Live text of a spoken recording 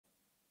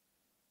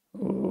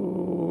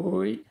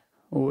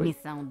Oi.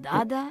 Missão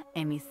dada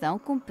é missão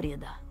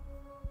cumprida.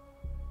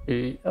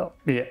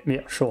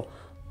 Yeah, sure.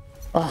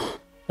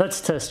 Let's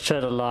test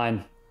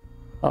Shatterline.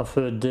 I've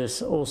heard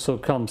this also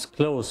comes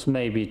close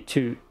maybe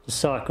to the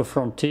Psycho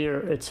Frontier.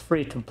 It's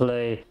free to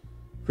play,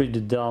 free to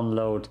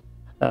download,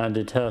 and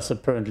it has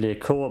apparently a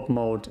co-op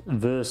mode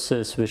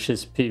versus, which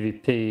is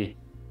PvP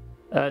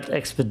at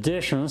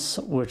Expeditions,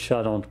 which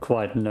I don't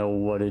quite know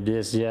what it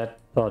is yet,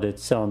 but it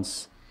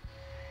sounds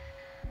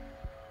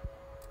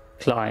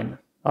Klein.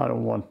 I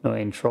don't want no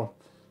intro.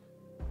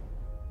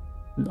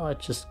 I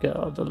just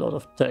got a lot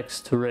of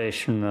text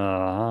duration.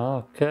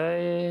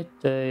 Okay,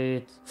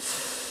 date.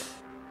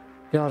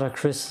 Gather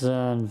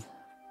crystalline.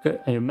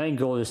 Your main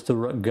goal is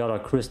to gather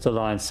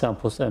crystalline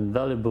samples and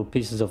valuable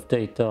pieces of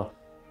data.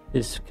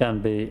 This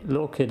can be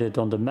located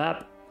on the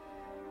map.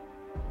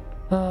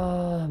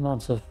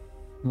 Amounts of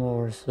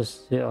more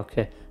resources. Yeah,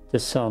 okay.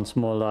 This sounds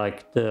more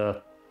like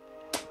the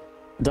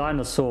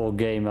dinosaur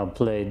game I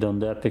played on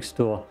the Epic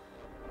Store.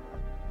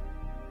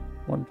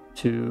 1,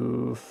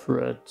 2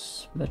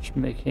 threads,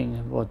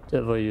 matchmaking,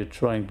 whatever you're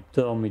trying to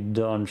tell me,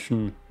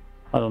 dungeon.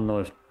 I don't know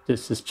if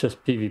this is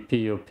just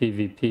PvP or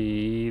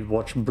PvP.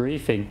 Watch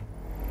briefing.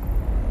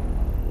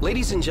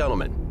 Ladies and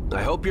gentlemen,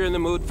 I hope you're in the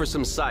mood for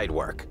some side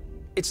work.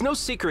 It's no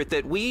secret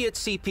that we at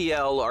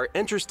CPL are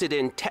interested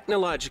in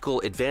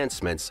technological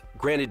advancements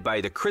granted by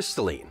the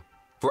crystalline.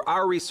 For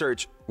our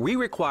research, we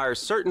require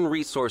certain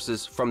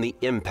resources from the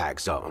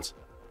impact zones.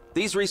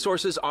 These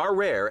resources are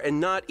rare and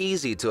not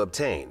easy to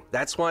obtain.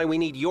 That's why we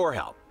need your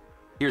help.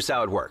 Here's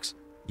how it works.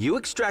 You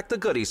extract the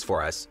goodies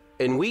for us,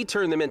 and we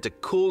turn them into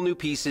cool new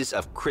pieces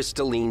of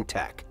crystalline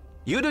tech.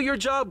 You do your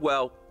job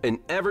well, and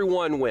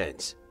everyone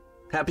wins.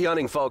 Happy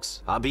hunting,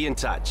 folks. I'll be in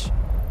touch.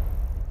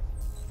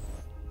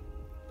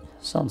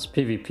 Sounds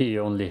PvP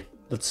only.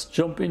 Let's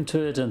jump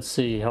into it and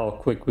see how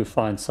quick we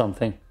find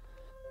something.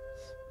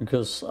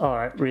 Because,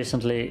 alright,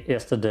 recently,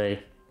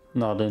 yesterday,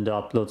 not in the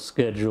upload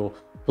schedule,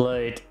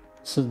 played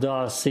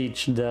Sudar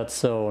Siege Dead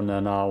Zone,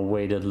 and I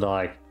waited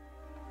like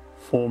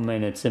 4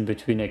 minutes in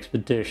between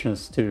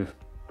expeditions to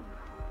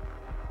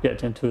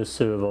get into a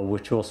server,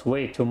 which was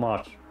way too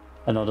much.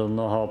 And I don't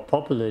know how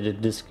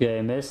populated this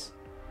game is,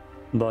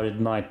 but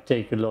it might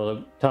take a lot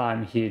of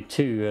time here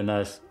too, and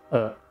as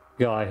a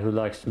guy who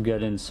likes to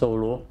get in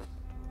solo,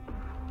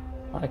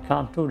 I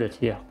can't do that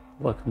here.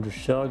 Welcome to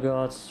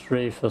Sharguards,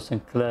 Strafers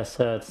and Class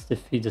Heads,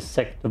 defeat a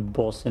sector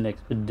boss in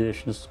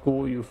Expedition,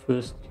 score your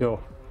first kill.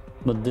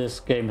 But this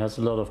game has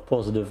a lot of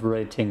positive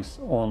ratings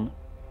on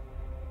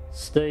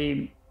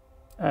Steam,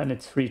 and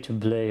it's free to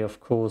play, of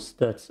course.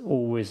 That's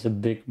always a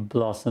big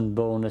plus and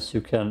bonus.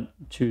 You can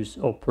choose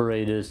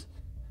operators.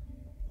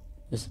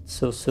 Is it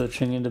still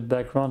searching in the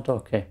background?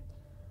 Okay.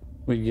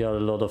 We got a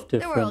lot of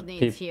different The world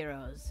needs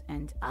heroes,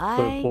 and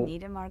I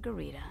need a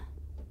margarita.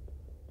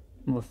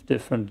 With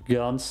different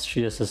guns.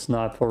 She has a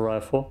sniper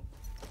rifle.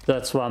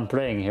 That's why I'm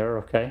playing here,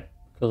 okay?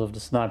 Because of the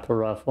sniper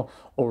rifle.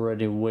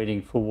 Already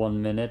waiting for 1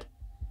 minute.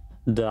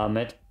 Damn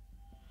it.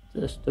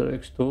 This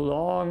takes too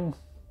long.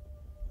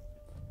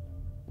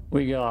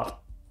 We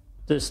got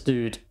this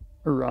dude,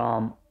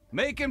 Ram.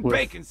 Making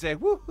bacon say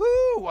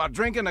woohoo while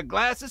drinking a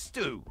glass of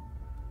stew.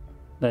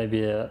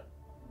 Maybe a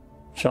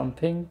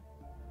jumping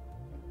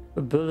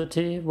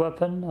ability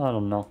weapon? I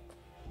don't know.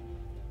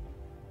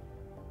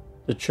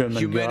 The German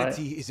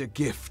Humanity guy. is a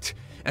gift,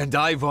 and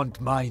I want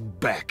mine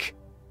back.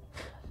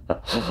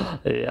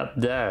 Yep,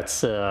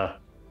 that's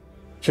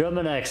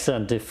German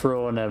accent they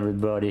throw on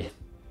everybody.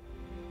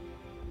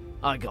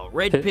 I got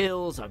red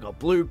pills, I got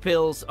blue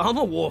pills, I'm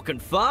a walking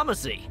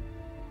pharmacy.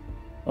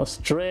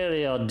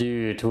 Australia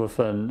dude with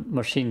a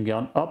machine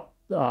gun. Up,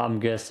 I'm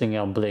guessing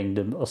I'm playing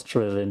the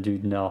Australian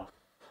dude now.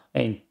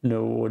 Ain't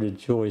no other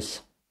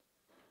choice.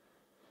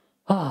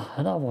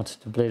 And I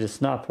wanted to play the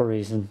sniper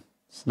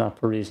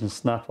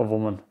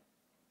woman.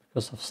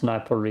 Because of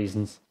sniper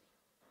reasons.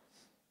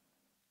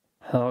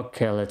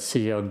 Okay, let's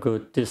see how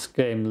good this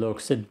game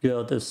looks. It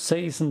got a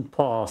season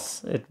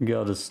pass. It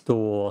got a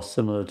store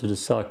similar to the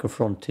Psycho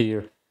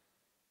Frontier.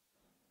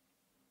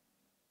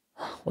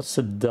 What's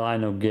the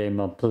dino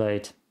game I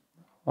played?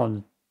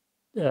 On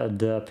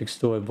the Epic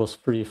Store, it was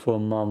free for a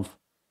month.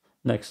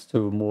 Next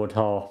to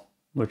Mordhau,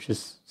 which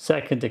is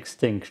second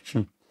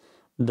Extinction.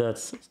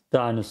 That's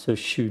dinosaur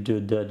shooter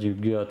that you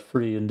got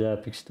free in the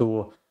Epic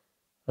Store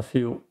a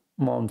few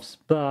months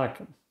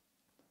back.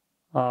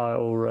 I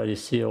already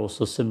see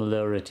also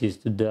similarities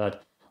to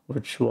that,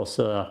 which was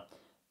a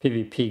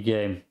PvP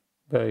game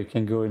where you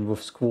can go in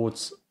with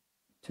squads,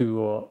 2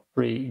 or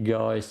 3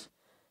 guys,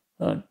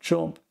 and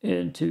jump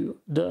into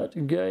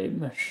that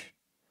game.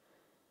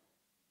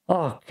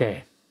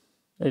 Okay,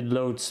 it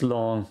loads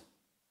long.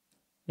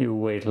 You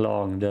wait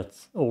long,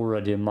 that's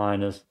already a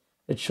minus.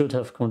 It should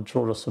have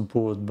controller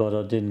support, but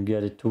I didn't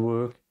get it to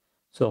work,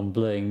 so I'm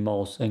playing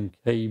mouse and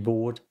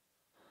keyboard.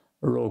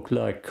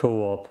 Roguelike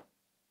co-op.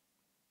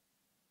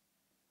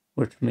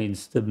 Which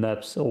means the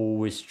maps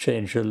always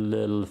change a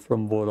little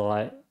from what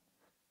I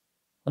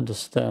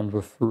understand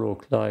with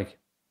roguelike.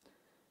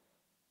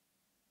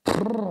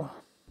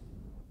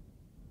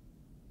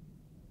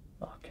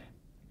 Okay,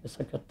 Guess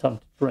I got time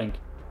to drink.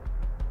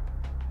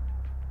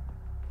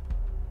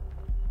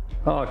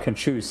 Oh, I can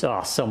choose.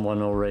 Ah,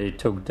 someone already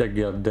took the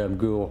goddamn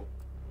ghoul.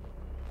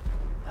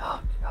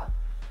 Oh, God.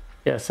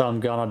 Guess I'm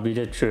gonna be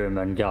the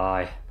German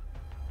guy.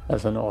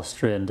 As an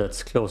Austrian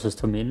that's closest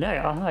to me. No,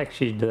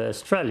 actually the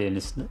Australian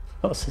is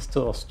closest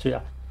to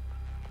Austria.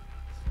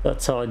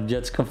 That's how it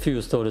gets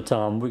confused all the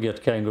time. We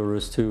get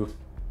kangaroos too.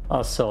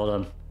 I saw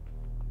them.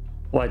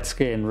 White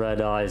skin,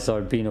 red eyes,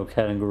 albino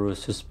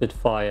kangaroos who spit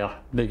fire.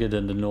 Bigger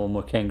than the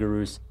normal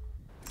kangaroos.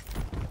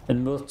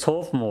 In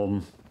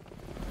Mürzhofmoben.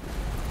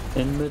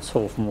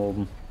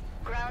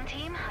 Ground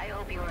team, I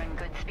hope you're in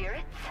good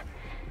spirits.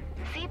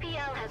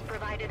 CPL has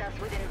provided us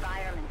with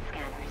environment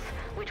scanners,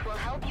 which will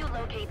help you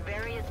locate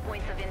various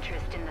points of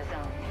interest in the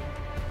zone.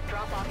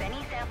 Drop off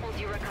any samples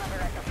you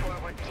recover at the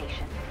forward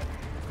stations.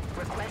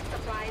 Request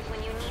supplies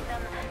when you need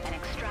them, and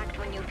extract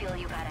when you feel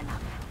you've had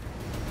enough.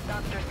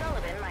 Dr.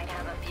 Sullivan might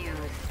have a few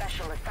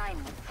special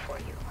assignments for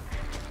you.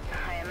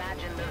 I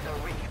imagine those are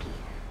risky,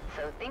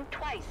 so think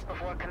twice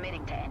before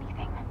committing to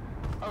anything.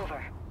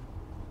 Over.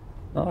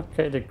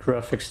 Okay, the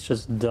graphics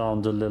just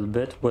downed a little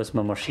bit. Where's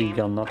my machine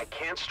gun now? I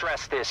can't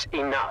stress this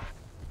enough.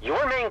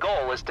 Your main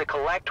goal is to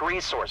collect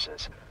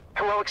resources.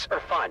 Heroics are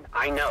fun,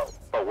 I know.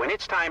 But when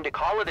it's time to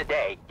call it a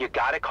day, you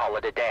gotta call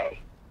it a day.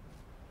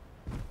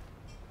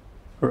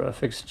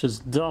 Graphics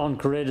just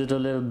downgraded a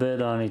little bit.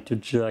 I need to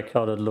check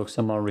how that looks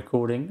on my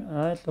recording.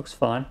 It looks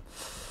fine.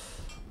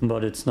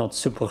 But it's not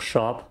super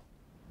sharp.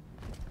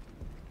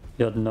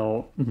 Got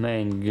no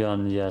main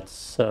gun yet,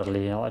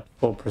 sadly, at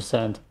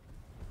 4%.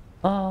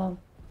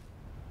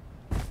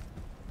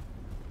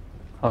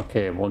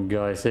 Okay, one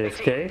guy is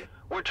AFK.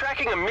 We're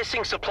tracking a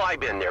missing supply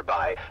bin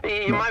nearby.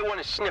 You might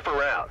want to sniff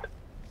around.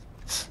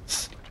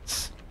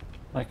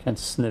 I can't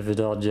sniff it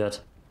out yet.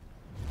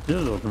 You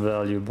look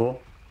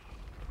valuable.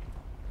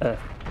 I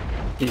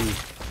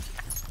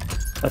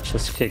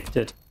just kicked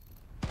it.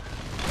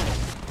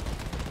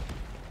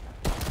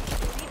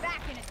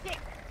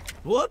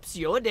 Whoops,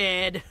 you're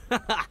dead.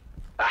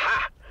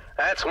 Aha!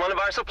 That's one of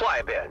our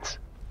supply bins.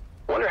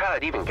 Wonder how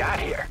it even got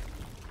here.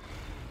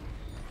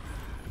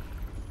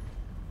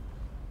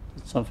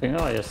 Something,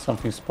 oh yes,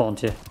 something spawned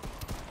here.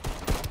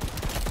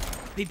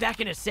 Be back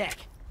in a sec.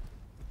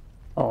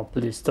 Oh,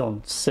 please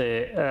don't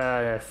say,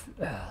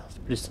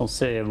 please don't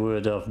say a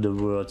word of the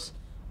words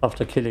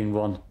after killing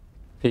one.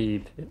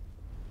 Please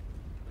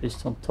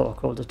don't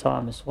talk all the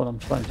time is what I'm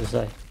trying to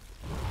say.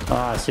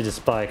 Ah, I see the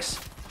spikes.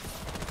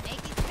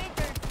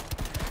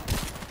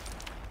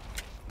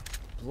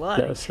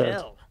 Bloody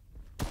hell.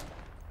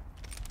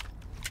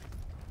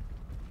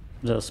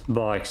 There's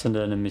spikes and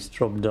the enemies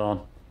drop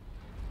down.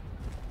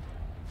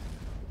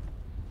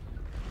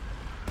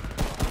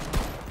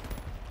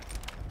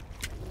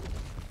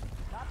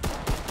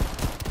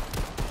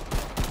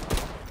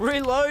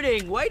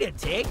 Reloading, wait a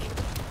tick.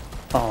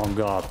 Oh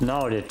god,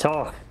 no, they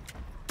talk.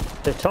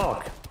 They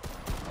talk.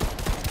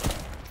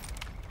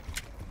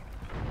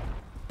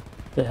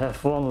 They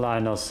have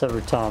one-liners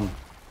every time.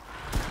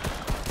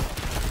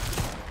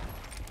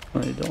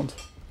 No, you don't.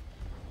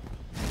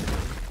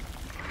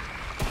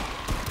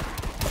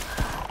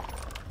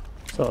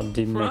 So,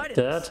 demake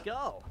that.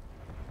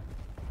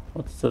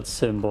 What's that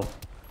symbol?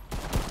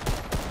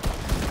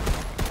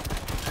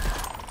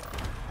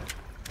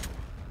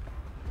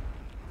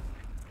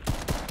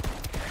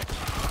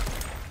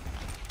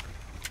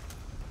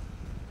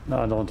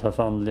 I don't have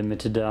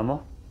unlimited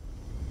ammo.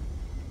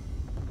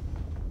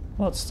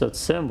 What's that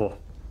symbol?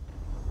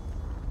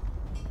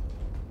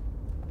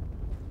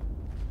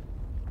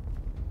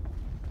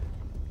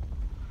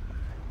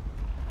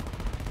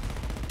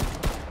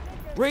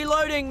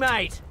 Reloading,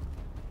 mate!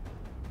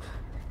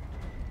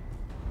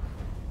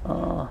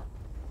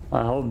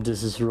 I hope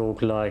this is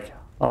roguelike.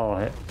 Oh,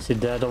 is he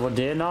dead over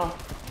there now?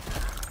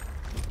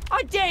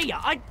 I dare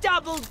ya! I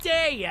double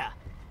dare ya!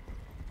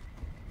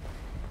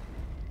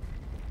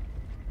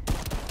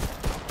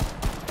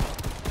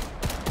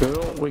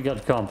 Cool, we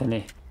got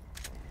company.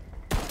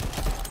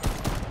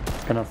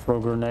 Can I throw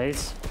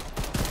grenades?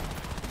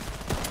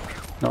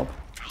 Nope.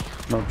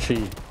 No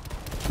G.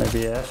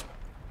 Maybe F.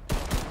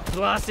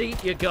 Classy,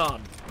 you're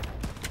gone.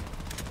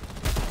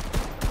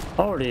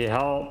 Holy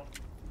hell.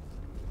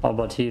 How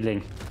about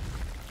healing?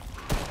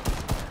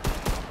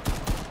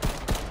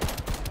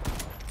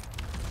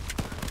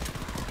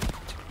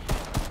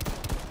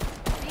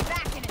 Be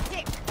back in a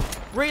tick.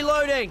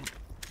 Reloading!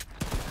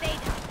 Stay down.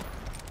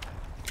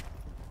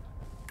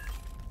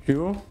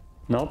 Q?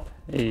 Nope.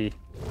 E.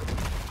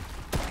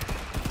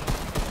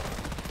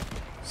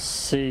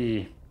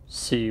 C.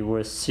 C.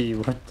 Where's C?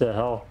 What the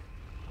hell?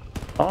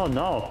 Oh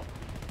no!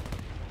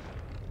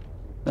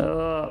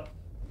 How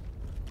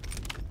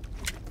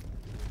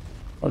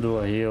do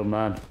I heal,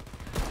 man?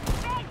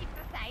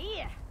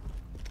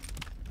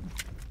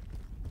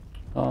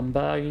 I'm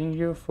begging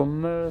you for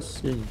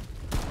mercy.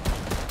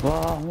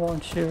 Why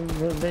won't you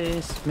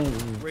release me?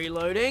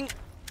 Reloading.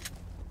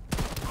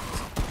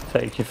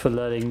 Thank you for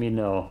letting me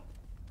know.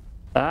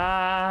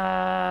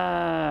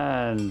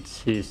 And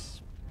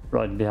he's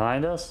right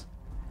behind us.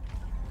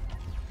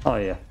 Oh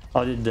yeah,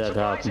 How did that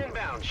Supplies happen?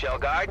 inbound, Shell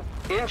Guard.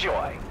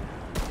 Enjoy.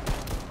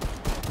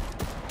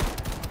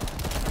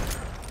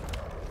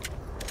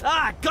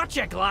 Ah,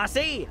 gotcha,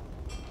 Glassy!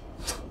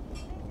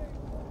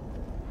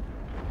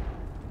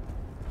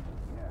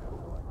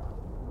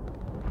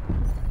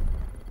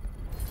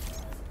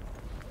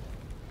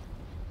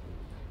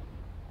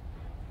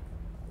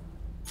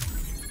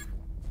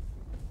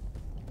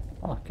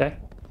 Okay.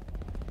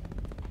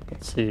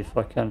 Let's see if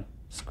I can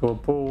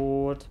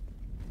scoreboard.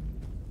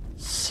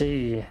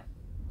 C.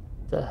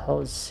 The hell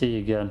is C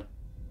again?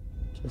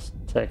 Just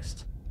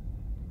text.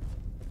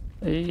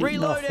 Reloading!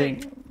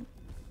 Nothing.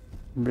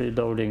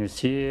 Reloading is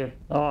here.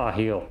 Ah,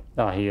 heal.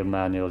 Ah, heal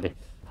manually.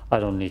 I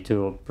don't need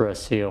to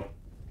press heal.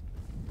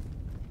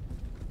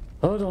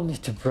 I don't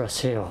need to press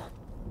heal.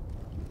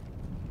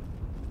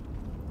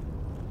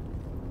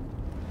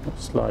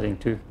 Sliding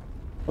too.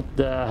 What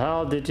the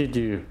hell did you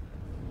do?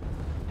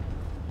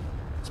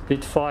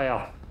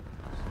 Spitfire.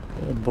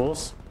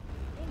 Boss.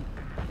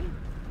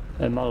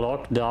 Am I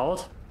locked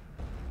out?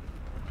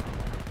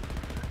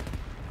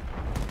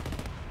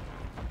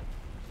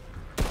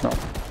 No.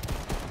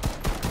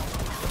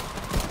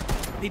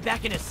 Be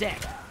back in a sec.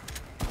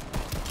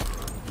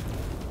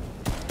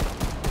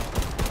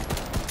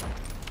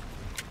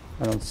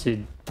 I don't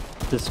see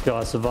this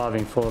guy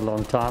surviving for a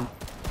long time.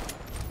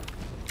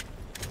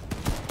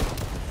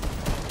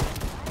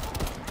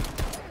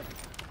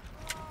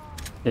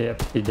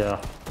 Yep, he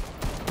died.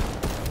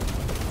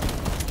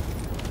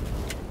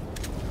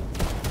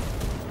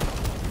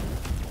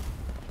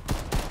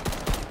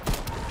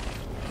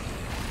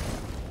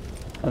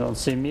 I don't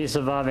see me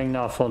surviving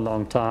now for a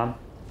long time.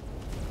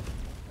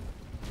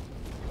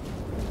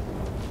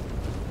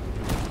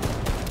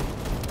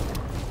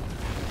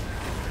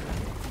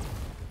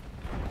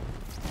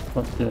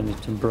 What do I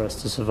need to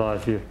press to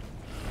survive here?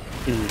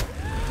 E.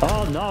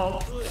 Oh no!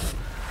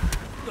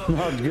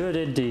 Not good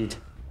indeed.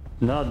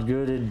 Not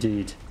good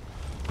indeed.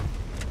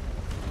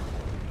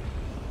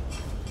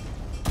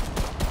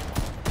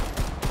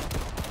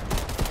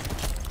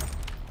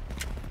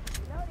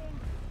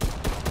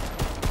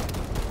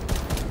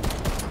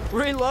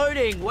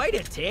 Reloading! Wait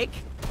a tick!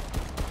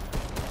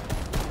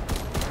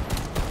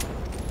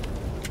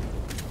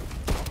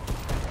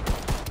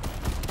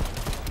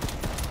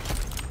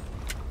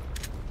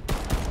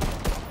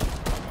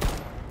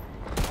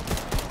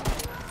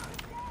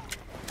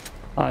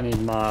 I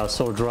need my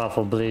assault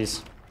rifle,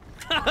 please.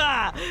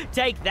 Haha!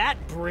 Take that,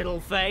 brittle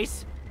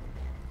face!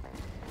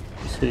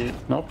 See,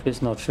 nope,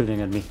 he's not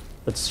shooting at me.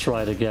 Let's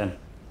try it again.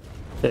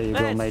 There you go,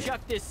 Let's mate.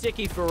 chuck this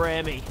sickie for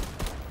Rami.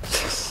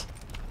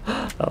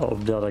 I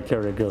hope the other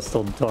characters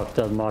don't talk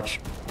that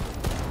much.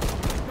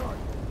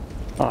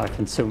 Oh, I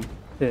can zoom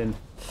in.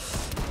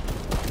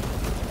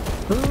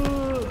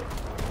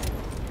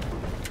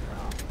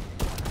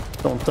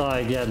 Don't die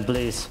again,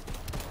 please.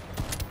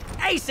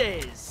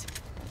 Aces!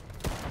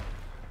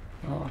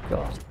 Oh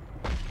god.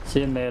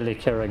 See a melee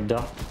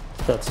character.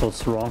 That's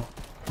what's wrong.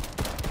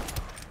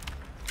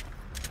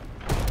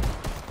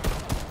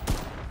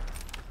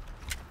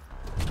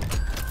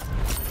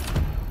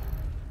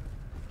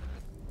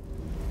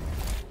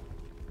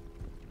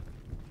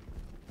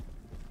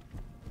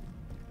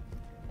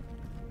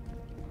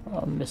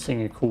 I'm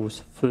missing a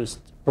course. First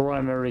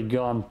primary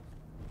gun.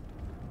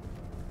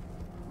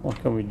 What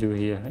can we do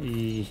here?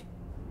 E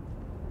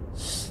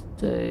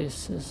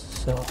stasis.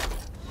 So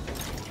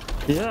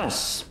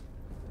yes.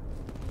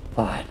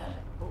 Fine.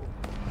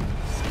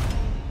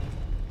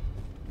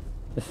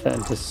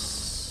 Defend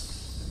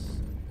is.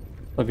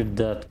 Look at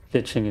that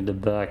glitching in the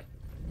back.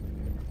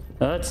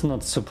 That's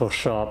not super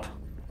sharp.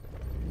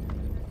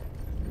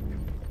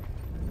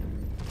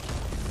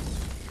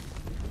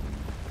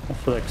 I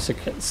feel like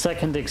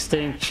second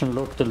extinction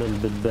looked a little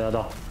bit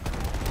better.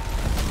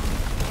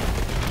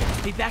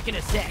 Be back in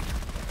a sec.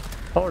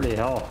 Holy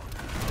hell.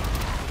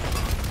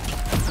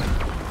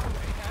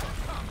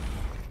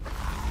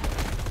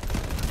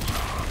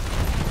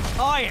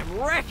 I am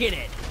wrecking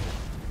it!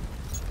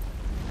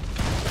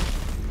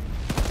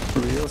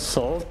 Real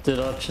salt? Did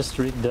I just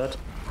read that?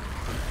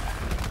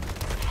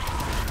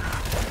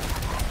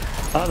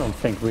 I don't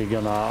think we're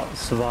gonna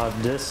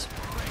survive this.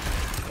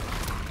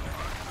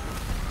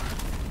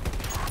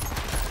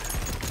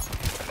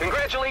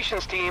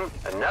 Congratulations, team.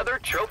 Another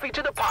trophy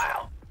to the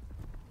pile.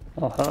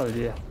 Oh hell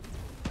yeah.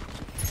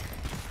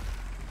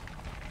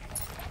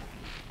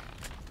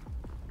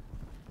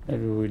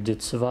 Maybe we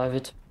did survive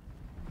it.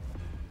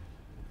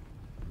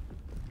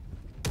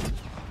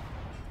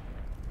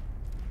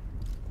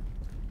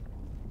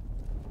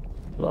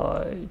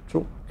 Fly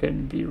drop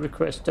can be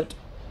requested.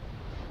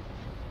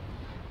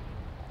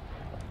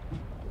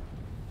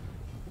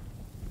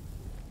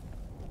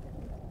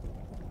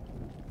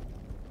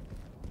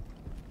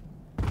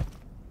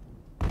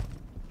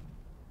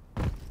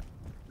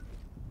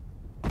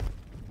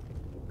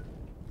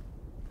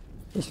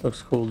 This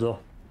looks cool though.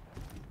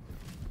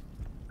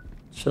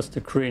 It's just a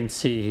green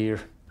sea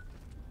here.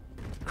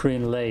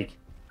 Green lake.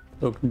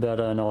 Looked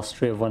better in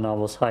Austria when I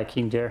was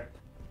hiking there.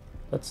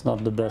 That's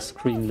not the best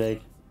green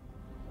lake.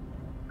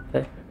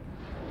 Okay.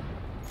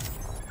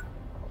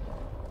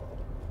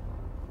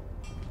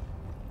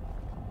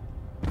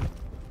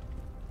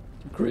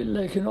 Green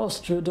Lake in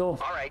Austria though.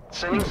 All right,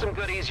 sending some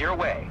goodies your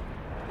way.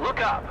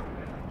 Look up.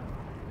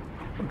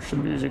 It's a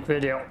music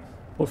video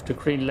with the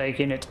Green Lake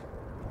in it.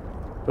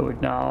 Do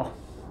it now.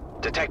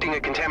 Detecting a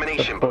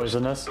contamination Is that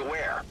poisonous? boost.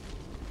 Beware.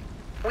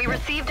 We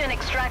received an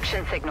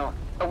extraction signal.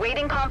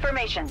 Awaiting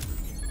confirmation.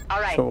 All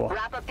right, Sure.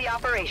 wrap up the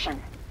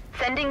operation.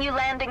 Sending you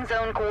landing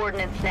zone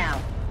coordinates now.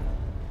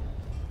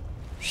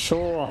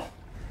 Sure.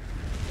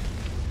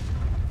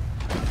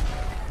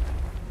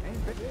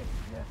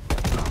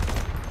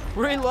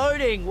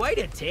 Reloading! Wait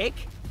a tick!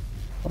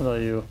 What are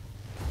you?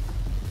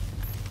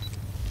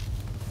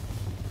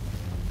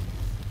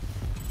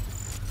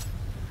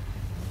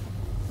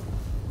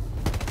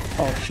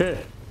 Oh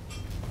shit.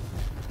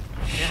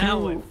 Now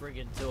we're Shoot.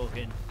 friggin'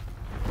 talking.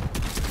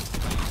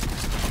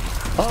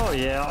 Oh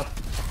yeah.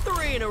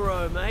 3 in a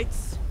row,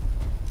 mates.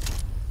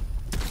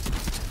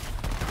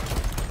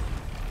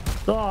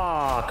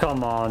 Ah,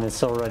 come on,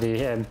 it's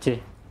already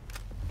empty.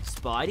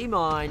 Spidey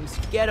mines,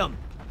 get 'em!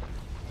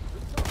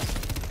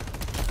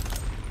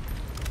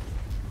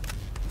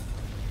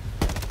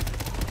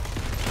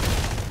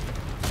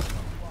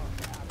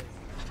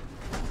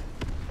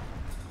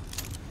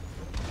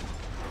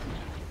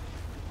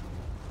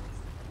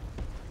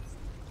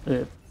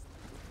 Yeah.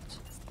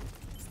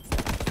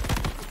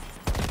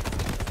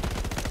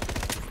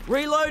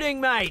 Reloading,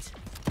 mate!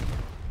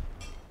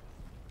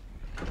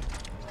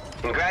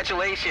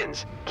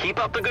 Congratulations. Keep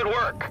up the good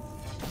work.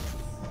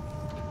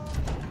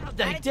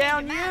 They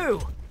down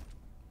you!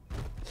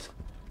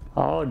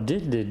 How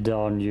did they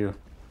down you?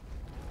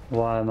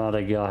 Why am I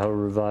the guy who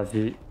revived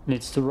you?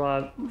 Needs to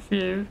revive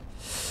you.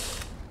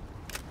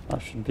 I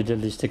should be the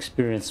least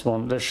experienced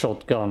one. The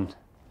shotgun.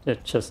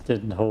 It just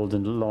didn't hold it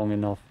long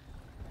enough.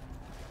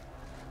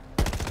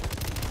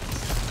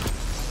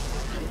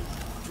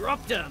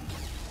 Dropped him!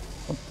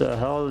 What the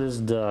hell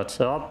is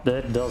that? Oh,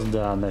 that does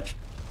damage.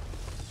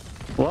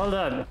 Well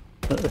then,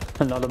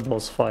 another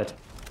boss fight.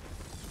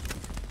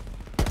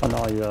 And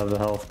now you have a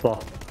health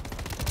bar.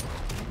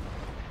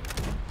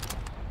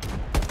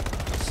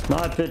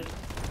 Snipe it.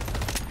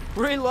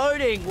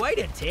 Reloading, wait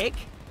a tick!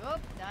 Oops,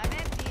 I'm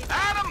empty.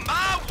 Out of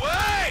my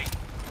way!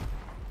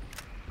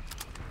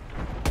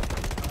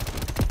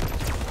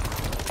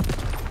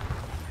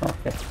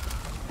 Okay.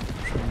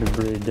 Should be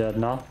pretty dead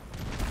now.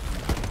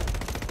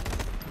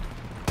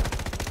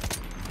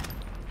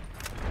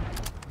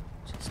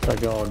 Just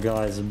like, oh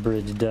guys,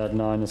 pretty dead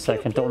now in a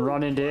second. Don't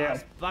run in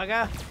there.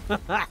 Bugger!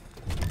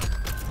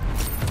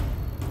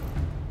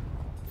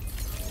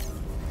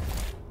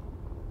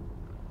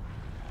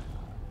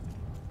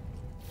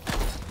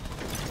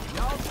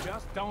 Y'all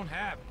just don't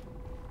have it.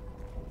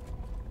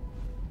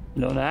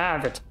 You don't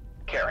have it.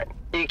 Karen,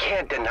 you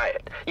can't deny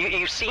it.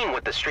 You've seen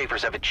what the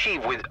strafers have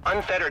achieved with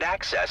unfettered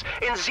access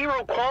and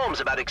zero qualms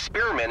about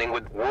experimenting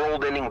with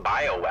world-ending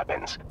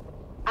bioweapons.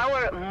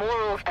 Our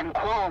morals and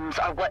qualms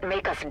are what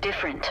make us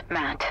different,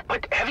 Matt.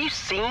 But have you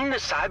seen the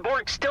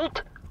cyborg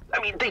stilt?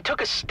 I mean, they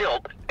took a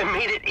stilt and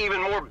made it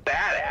even more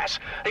badass.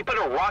 They put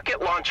a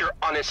rocket launcher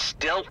on a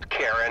stilt,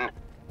 Karen.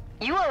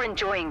 You are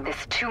enjoying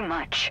this too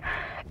much.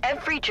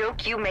 Every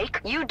joke you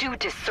make, you do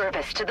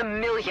disservice to the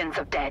millions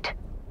of dead.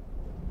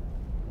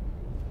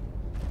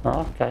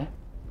 Okay.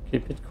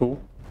 Keep it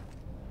cool.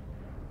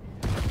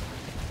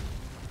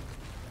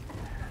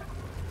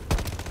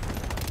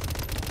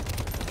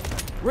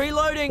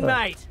 Reloading,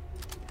 mate!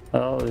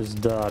 How is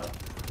that?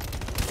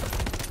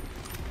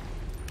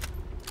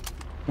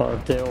 Well,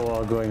 they all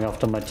are going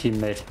after my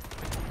teammate.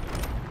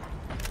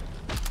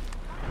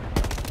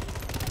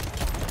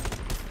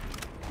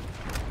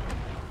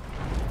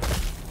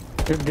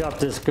 You got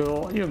this,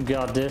 girl. You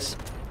got this.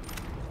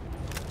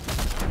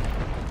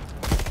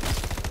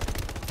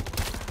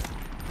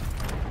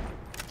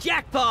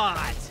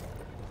 Jackpot!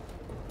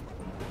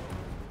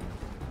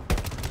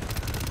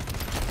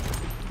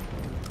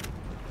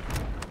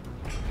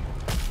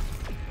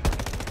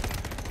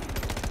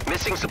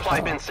 Missing supply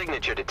bin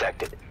signature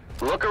detected.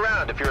 Look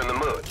around if you're in the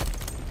mood.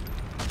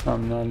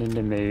 I'm not in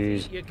the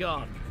mood. You're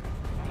gone.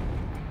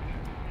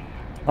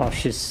 Oh,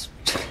 she's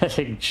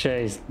getting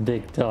chased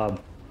big time.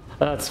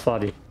 That's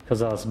funny,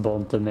 because I was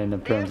bombed them in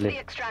There's apparently. the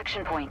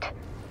extraction point.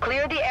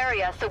 Clear the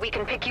area so we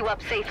can pick you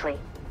up safely.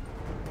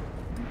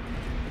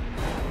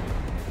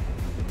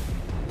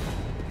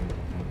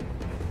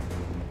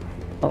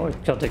 Oh,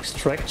 it got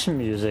extraction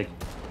music.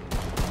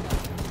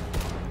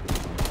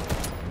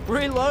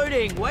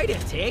 Reloading, wait a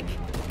tick!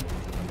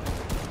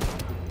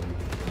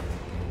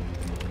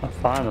 Oh,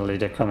 finally,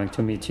 they're coming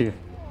to me too.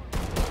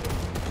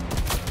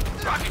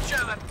 Rocket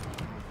shelling.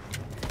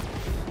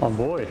 Oh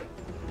boy.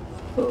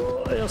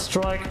 Oh,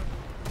 airstrike.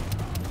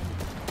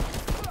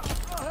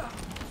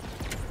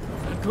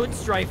 A good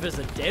strafer's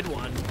a dead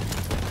one.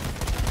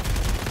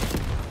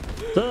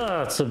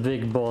 That's a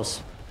big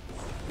boss.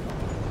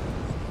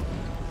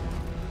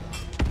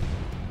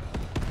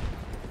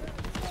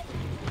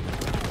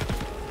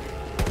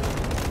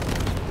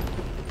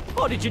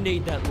 Oh, did you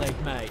need that leg,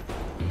 mate?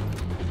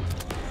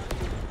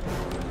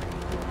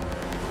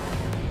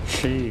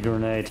 She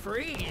grenade.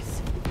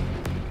 Freeze!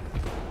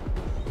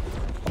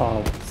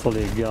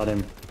 Hopefully got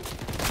him.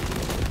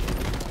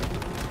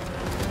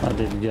 I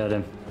didn't get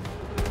him.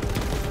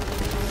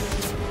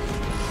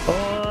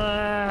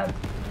 Oh,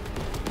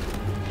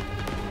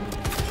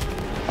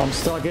 I'm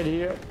stuck in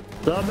here.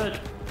 Damn it.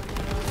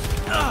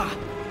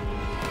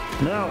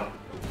 No.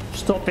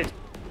 Stop it.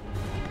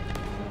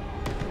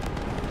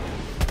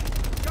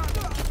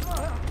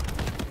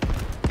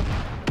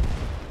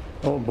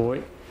 Oh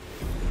boy.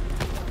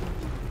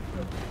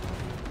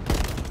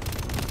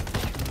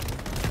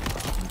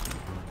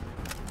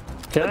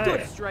 A good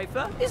Okay.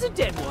 strafer is a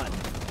dead one.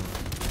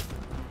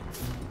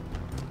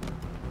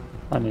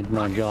 I need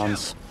my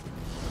guns.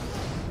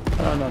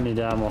 I don't need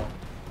ammo.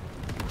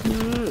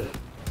 Ugh.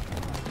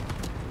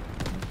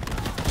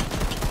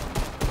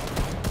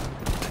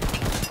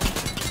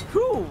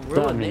 Cool,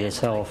 Damn me his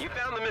health. You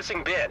found the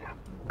missing bin.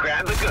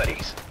 Grab the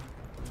goodies.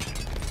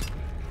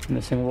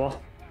 Missing what?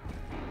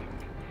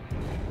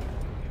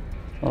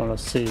 Oh,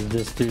 let's see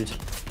this dude.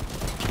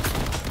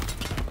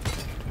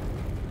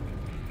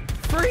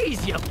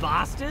 Freeze, you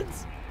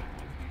bastards!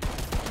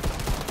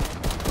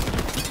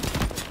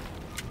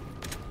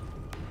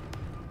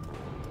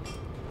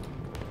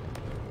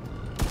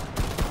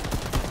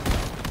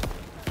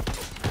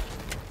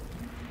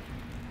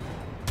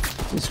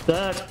 This is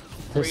bad.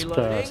 This is bad.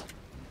 Reloading.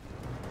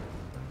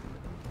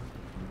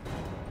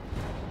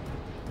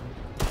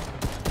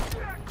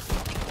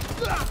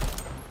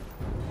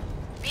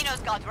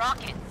 Vino's got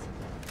rockets.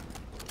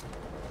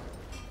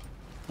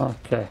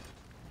 Okay.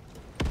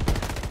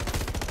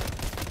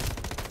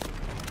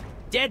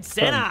 Dead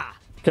center!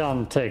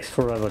 Gun takes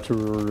forever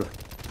to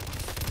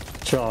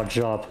charge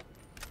up.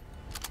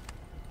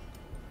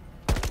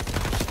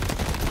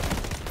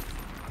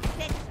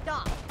 Then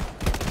stop.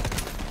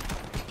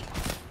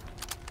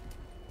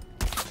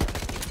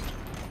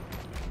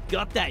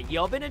 Got that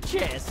yob in a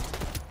chest.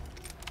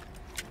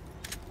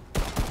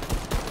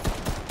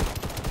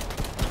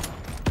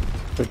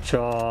 Good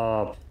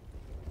job.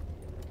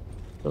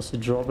 Does it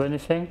drop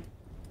anything?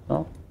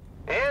 No?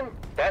 And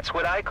that's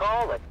what I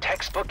call a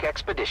textbook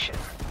expedition.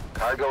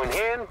 Cargo in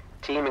hand,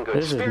 team in good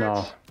Is it spirits.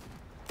 now?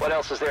 What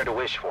else is there to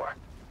wish for?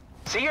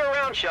 See you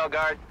around, Shell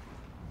Guard.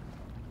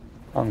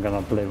 I'm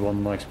gonna play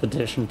one more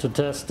expedition to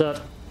test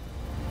that.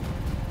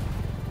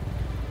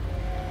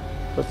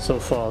 But so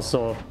far,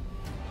 so...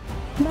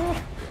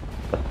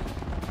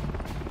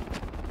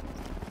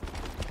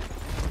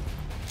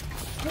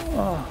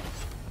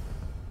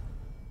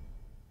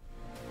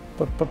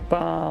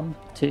 Ba-ba-bam.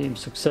 Team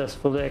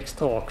successfully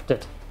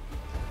extracted.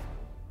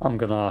 I'm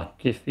gonna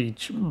give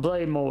each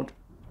play mode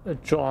a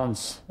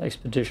chance.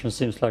 Expedition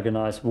seems like a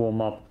nice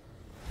warm-up.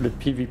 The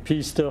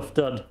PvP stuff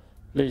done, at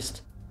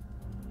least.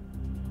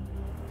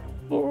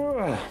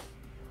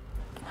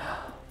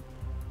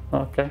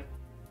 Okay.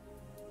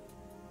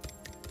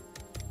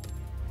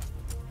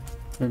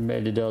 We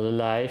made it out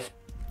alive.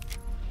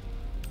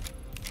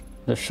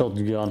 The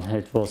shotgun,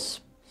 it was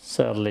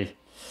sadly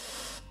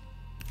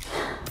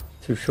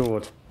too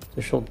short.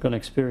 The shotgun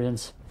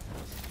experience.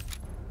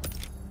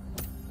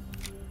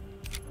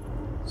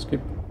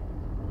 Skip.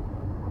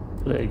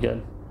 Play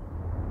again.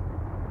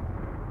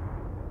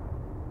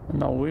 And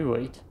now we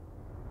wait.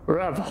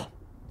 Forever.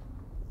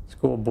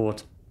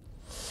 Scoreboard.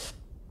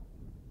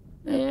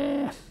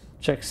 Yeah.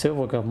 Jack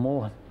Silver got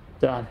more.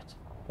 Damn it.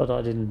 But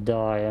I didn't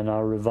die and I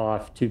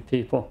revived 2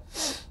 people.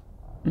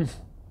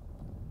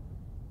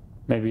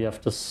 Maybe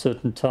after a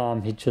certain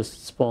time he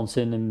just spawns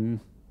in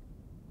and...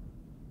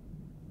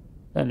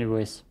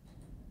 Anyways.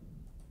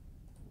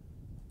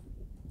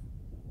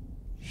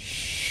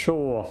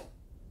 Sure.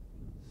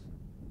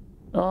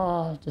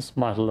 Ah, this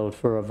might load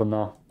forever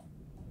now.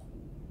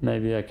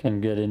 Maybe I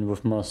can get in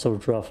with my sword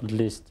draft at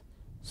least.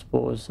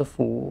 Spoils of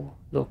war.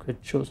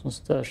 Locate chosen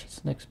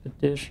stashes in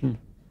expedition.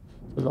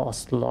 The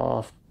last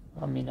laugh.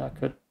 I mean, I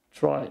could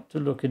try to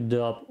look it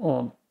up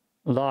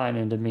online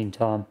in the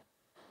meantime.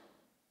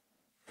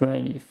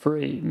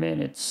 23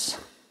 minutes.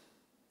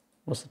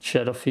 Was it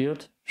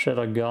Shadowfield?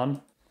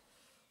 Shadowgun?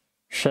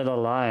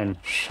 Shatterline.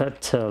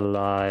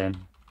 Shatterline.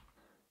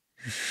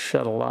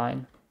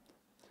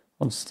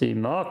 On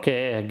Steam.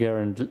 Okay, I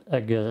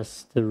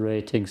guess the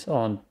ratings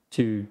aren't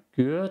too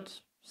good.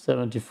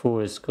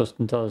 74 is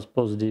Kostenthal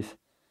positive.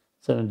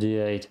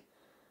 78.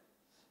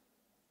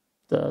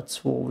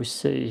 That's what we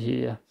see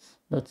here.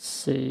 Let's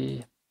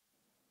see.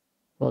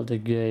 Well, the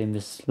game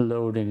is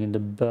loading in the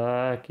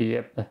back.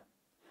 Yep.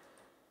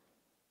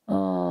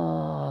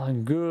 Ah,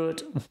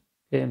 good.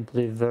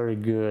 Gameplay very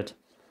good.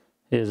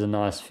 Here's a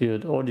nice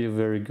field. Audio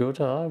very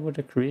good. I would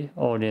agree.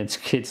 Audience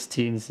kids,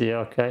 teens. Yeah,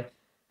 okay.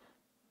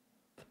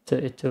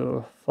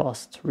 Potato,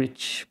 fast,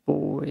 rich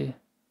boy.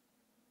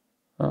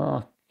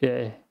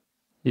 Okay.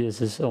 He has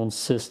his own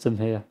system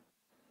here.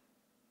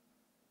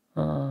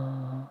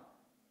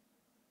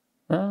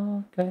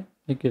 Okay.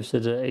 He gives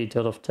it an 8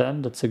 out of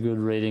 10. That's a good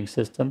rating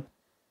system.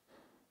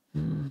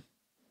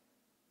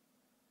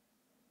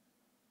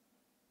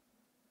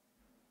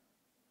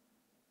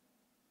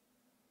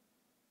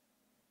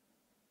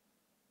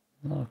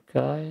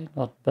 Okay,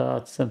 not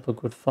bad. Simple,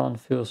 good fun.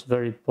 Feels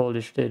very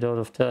polished. 8 out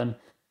of 10.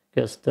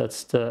 Guess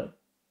that's the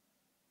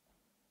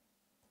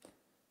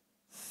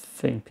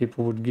thing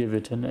people would give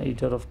it an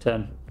 8 out of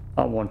 10.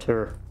 I want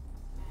her.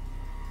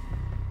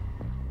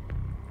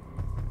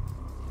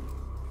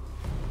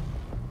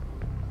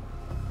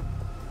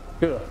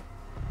 Good,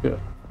 good,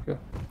 good.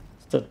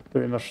 Is that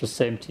very much the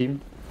same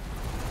team?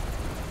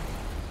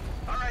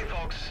 Alright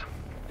folks,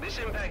 this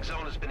impact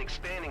zone has been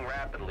expanding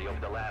rapidly over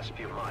the last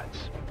few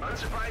months.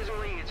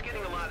 Unsurprisingly, it's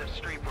getting a lot of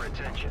strafer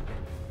attention.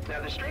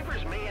 Now the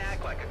strafers may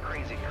act like a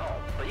crazy cult,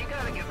 but you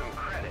gotta give them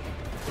credit.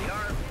 They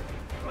are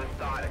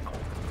methodical.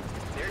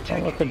 Their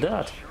techniques look at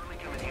that. surely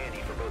come in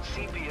handy for both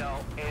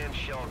CPL and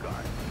Shell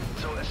Guard.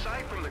 So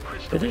aside from the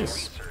crystalline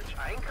research,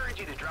 I encourage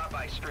you to drop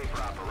by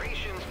strafer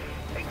operations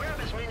and grab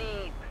as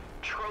many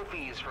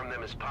trophies from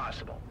them as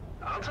possible.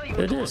 I'll tell you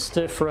what It is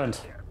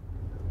different.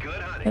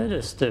 Good hunting. It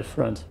is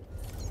different.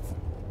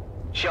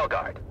 Shell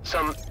Guard,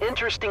 some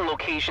interesting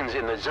locations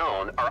in the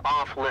zone are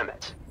off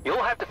limits.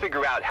 You'll have to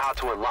figure out how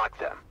to unlock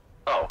them.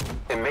 Oh,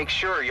 and make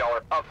sure y'all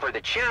are up for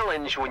the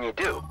challenge when you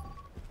do.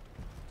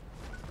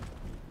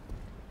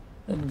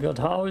 And got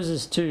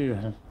houses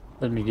too.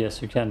 Let me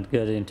guess, you can't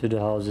get into the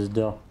houses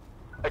though.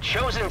 A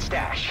chosen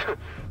stash.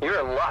 You're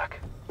in luck.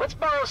 Let's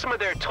borrow some of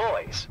their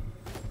toys.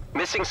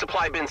 Missing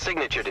supply bin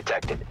signature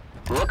detected.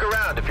 Look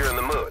around if you're in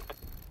the mood.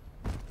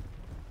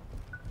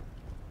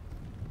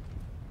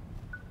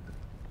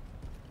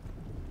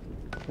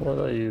 What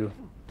are you?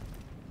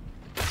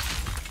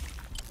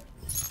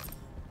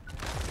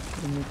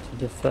 You need to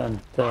defend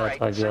that,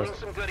 Alright, I guess. sending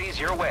some goodies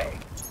your way.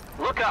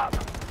 Look up.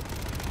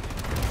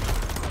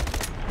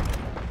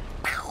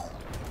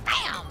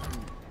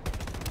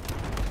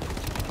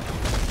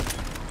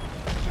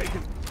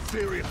 Taken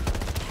serious.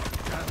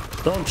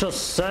 Don't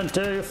just send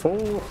there, you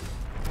fool!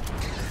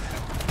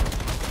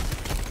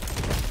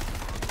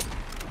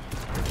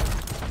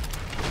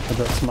 Oh,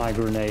 that's my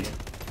grenade.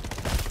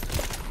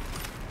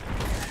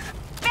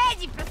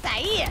 Pede pra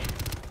sair!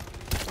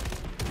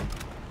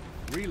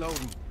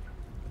 Reloading.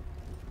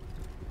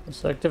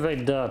 Let's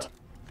activate that.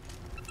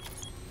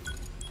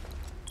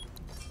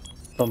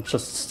 Don't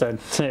just stand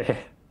there.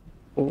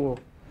 Oh.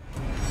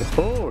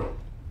 Oh!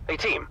 Hey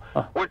team,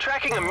 we're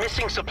tracking a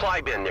missing supply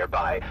bin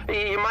nearby.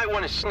 You might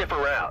want to sniff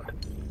around.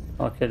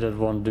 Okay, that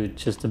one dude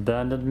just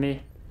abandoned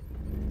me.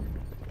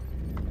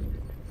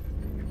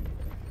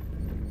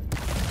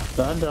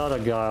 And the other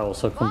guy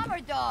also Bomber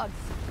dogs!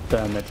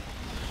 Damn it.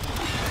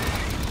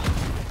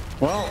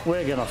 Well,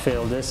 we're gonna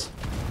fail this.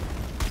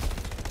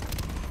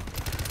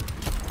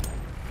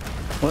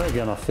 We're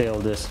gonna fail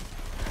this.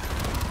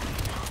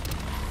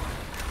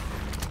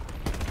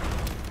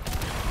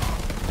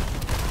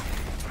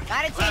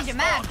 Gotta change a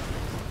map!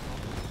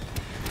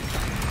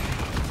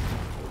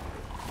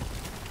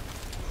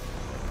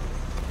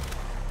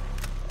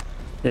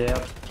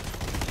 Yep.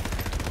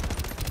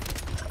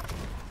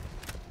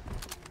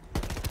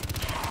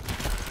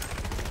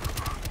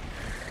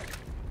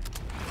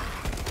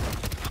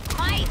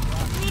 Might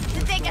need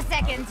to take a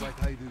second.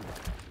 Like I do.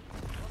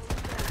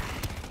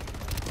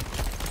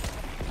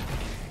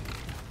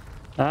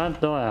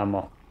 And no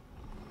ammo.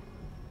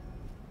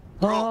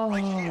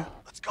 Right here.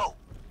 Let's go.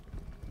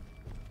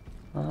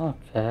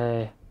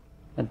 Okay.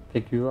 And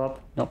pick you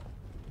up? Nope.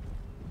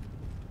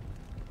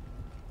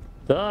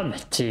 Damn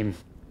it, team.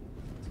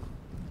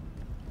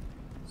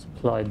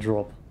 Supply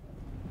drop.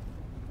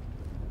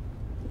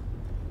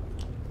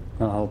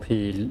 I hope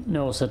he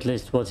knows at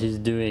least what he's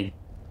doing.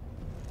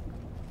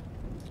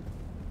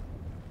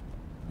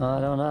 I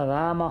don't have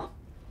ammo.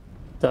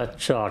 That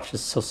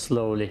charges so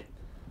slowly.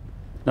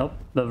 Nope,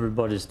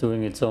 everybody's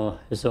doing his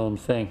own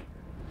thing.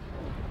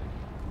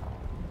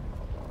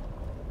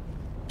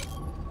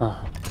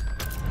 Ah.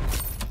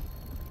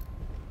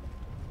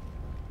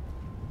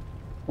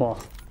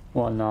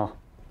 What now?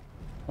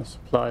 No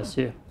supplies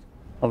here.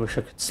 I wish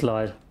I could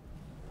slide.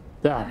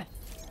 Damn it.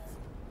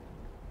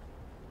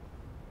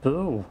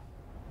 Boo.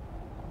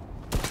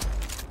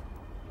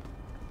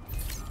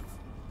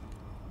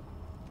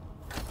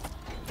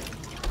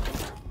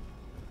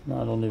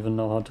 I don't even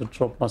know how to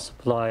drop my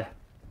supply.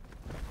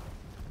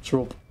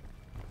 Drop.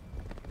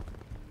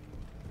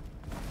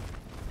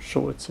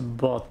 Sure, it's a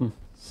button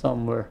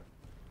somewhere.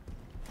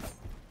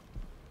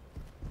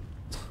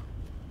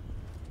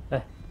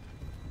 Hey.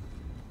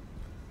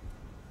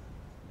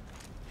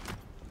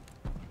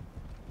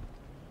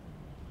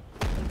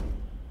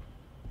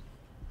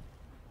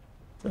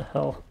 The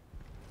hell?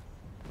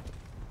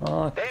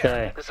 Okay.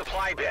 There, the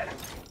supply bin.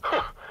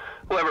 Huh.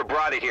 Whoever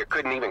brought it here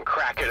couldn't even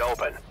crack it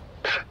open.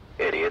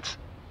 Idiots.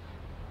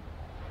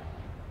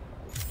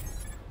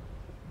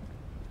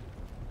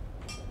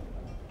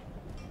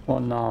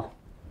 What now?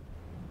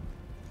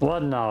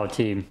 What now,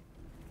 team?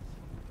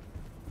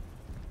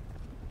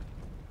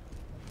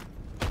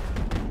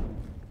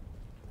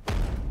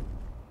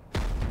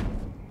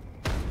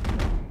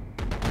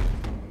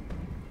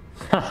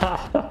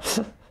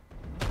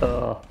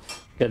 Oh,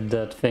 get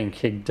that thing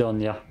kicked on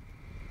ya.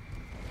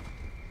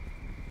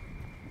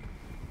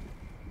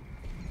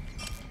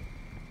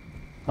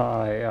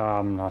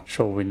 I'm not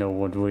sure we know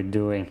what we're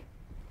doing.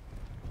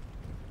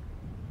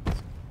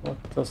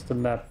 What does the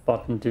map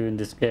button do in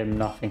this game?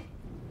 Nothing.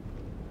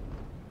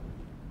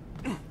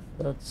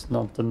 That's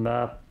not the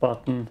map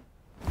button.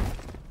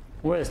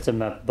 Where's the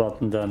map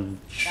button then?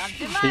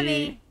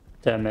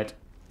 Damn it.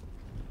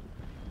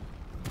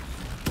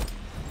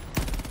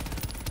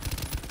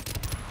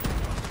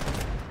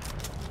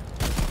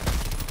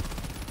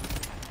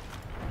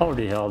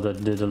 Holy hell,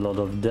 that did a lot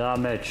of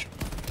damage.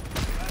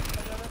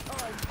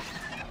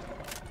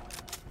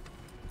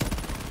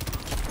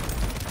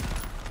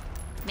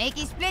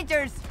 Making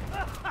splinters.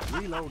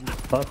 Reloading.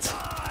 What?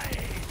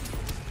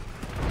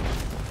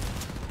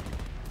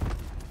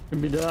 Give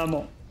me the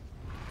ammo.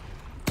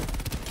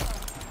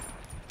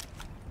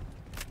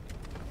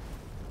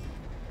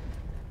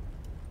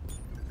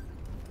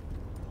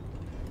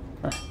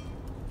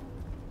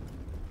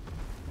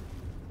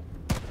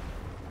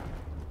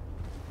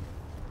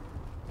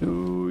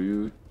 Do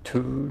you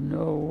two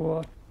know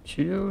what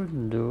you're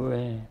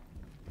doing?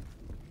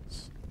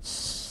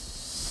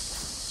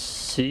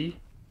 See?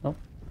 No?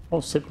 Oh,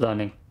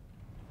 ziplining.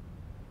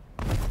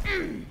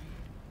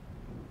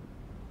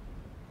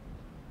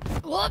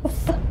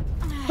 Whoops.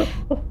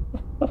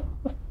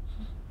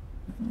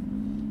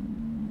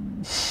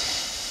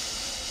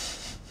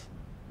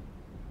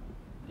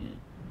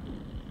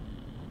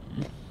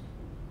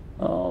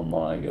 Oh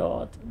my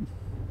god.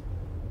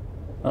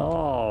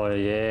 Oh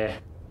yeah.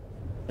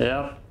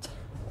 Yep.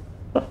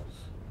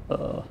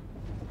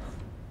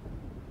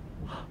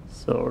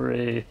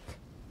 Sorry.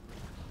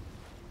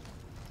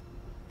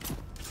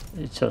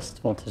 I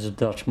just wanted to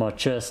touch my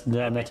chest,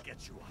 damn it.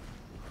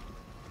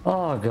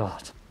 Oh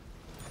god.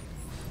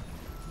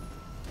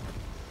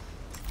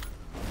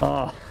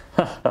 Ah.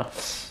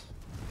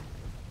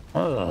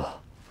 Oh.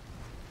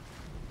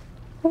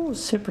 Oh,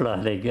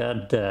 simply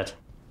got that.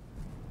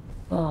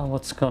 Oh,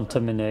 what's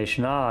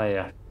contamination? Ah,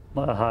 yeah.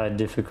 A high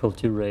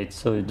difficulty rate,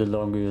 so the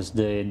longer you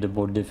stay, the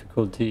more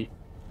difficulty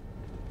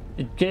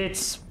it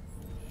gets.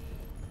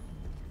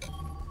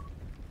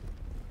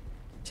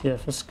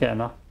 TF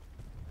scanner.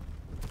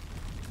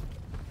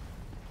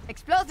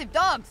 Explosive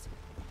dogs.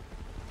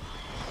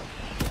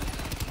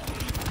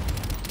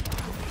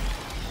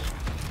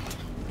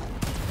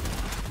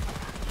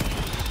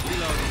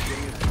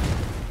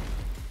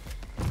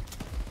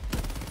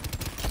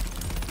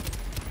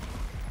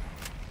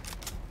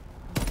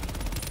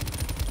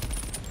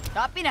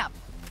 Topping up.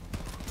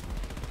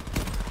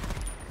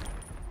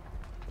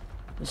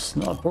 The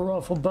sniper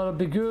rifle better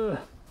be good.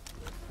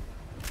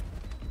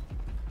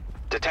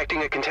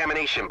 Detecting a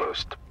contamination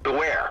boost.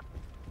 Beware.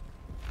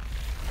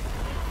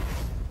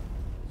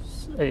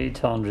 It's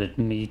 800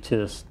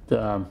 meters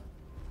down.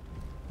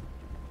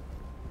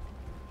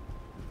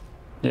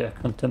 Yeah,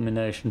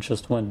 contamination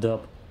just went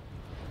up.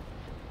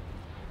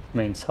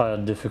 Means higher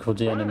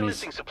difficulty One of the enemies.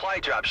 missing supply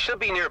drops should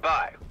be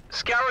nearby.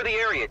 Scour the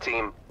area,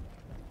 team.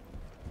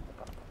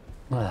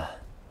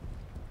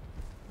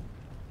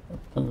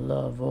 Open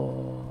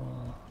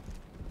level.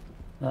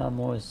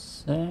 Ammo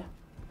is there.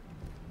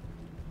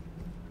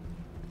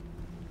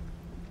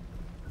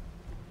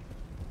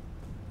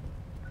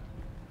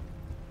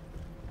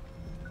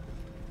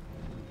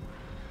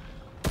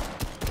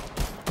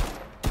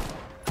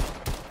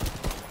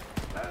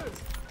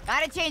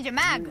 Gotta change a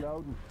mag.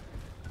 Reloading.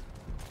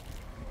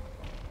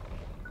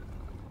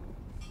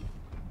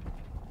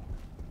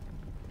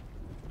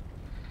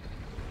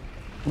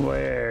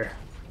 Where?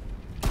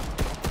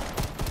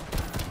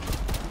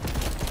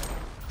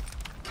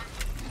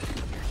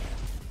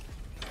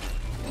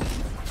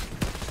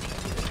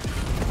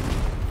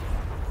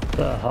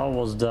 The hell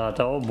was that?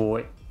 Oh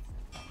boy.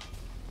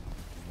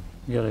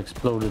 You got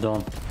exploded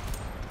on.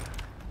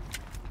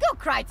 Go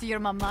cry to your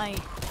mama.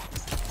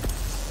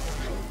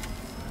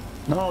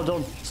 No,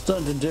 don't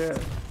stand in there.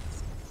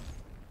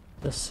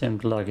 This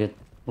seemed like it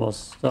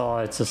was... Oh,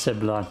 it's a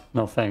zipline.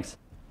 No thanks.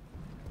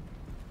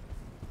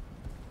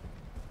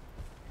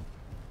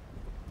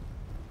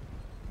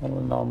 I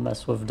will not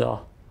mess with that.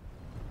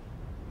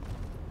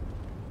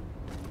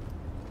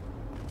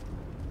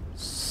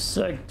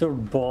 Sector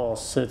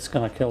boss, it's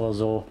gonna kill us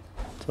all.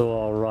 To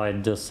our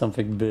right, there's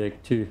something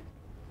big too.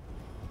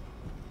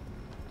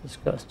 This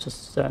guy's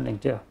just standing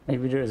there.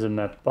 Maybe there is a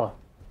map, but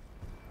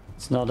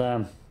it's not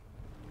him.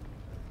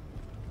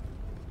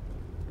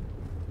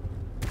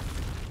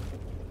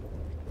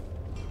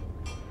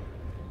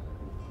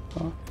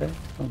 Okay,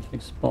 something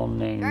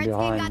spawning Guards team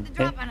got behind the me.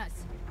 drop on us.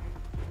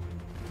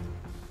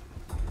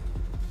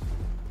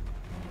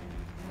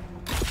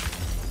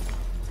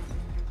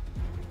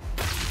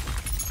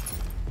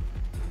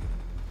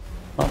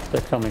 Oh,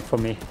 they're coming for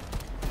me.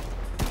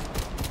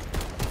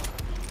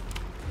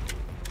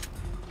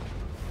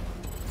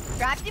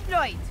 Trap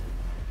deployed.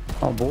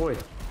 Oh boy.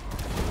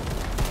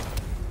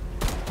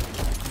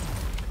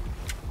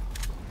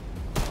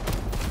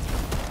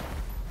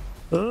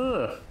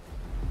 Ugh.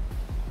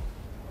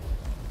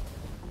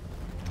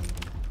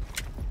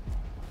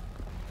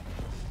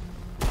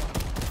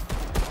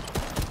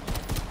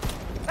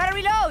 Gotta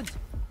reload.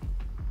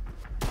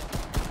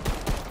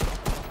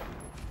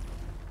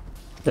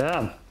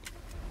 Damn.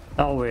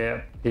 Oh,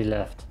 where he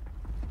left.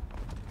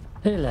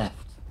 He left.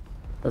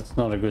 That's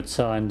not a good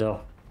sign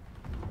though.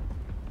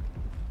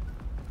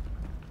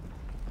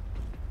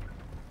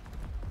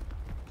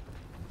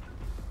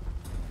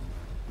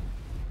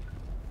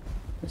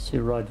 Is he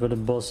right where the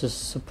boss is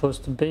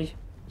supposed to be?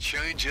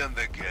 Changing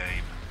the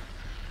game.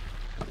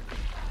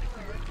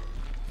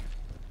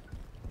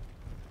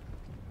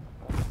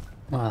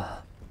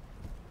 Ah.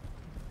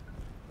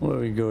 Where are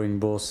we going,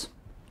 boss?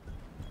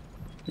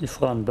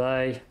 You've run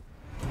by.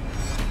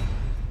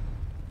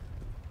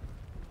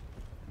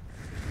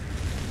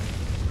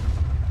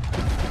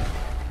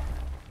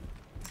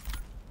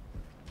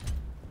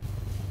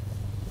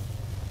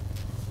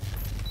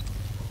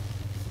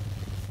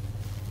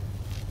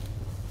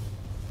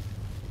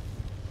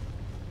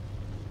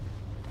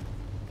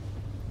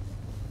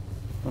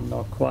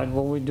 Not quite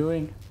what we're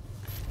doing.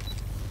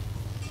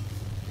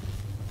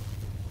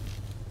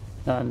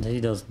 And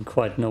he doesn't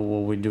quite know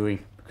what we're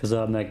doing because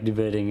I'm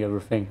activating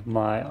everything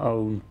my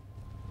own.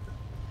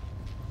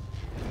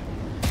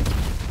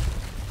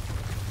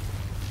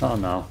 Oh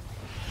no.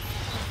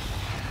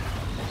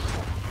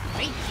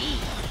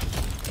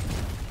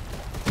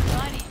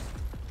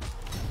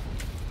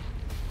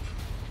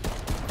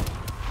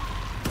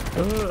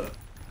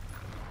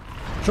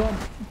 Jump!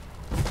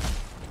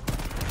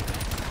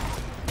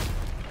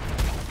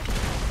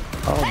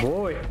 Oh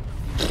boy!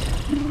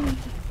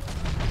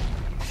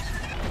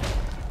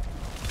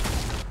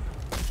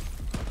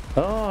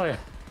 Oh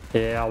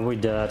yeah, we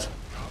dead.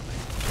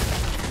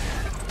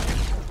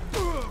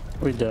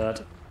 We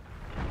dead.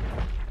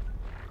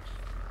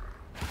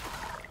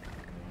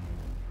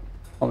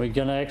 Are we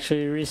gonna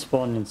actually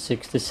respawn in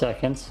 60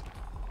 seconds?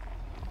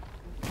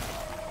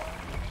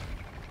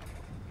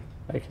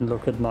 I can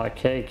look at my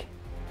cake.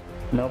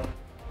 Nope.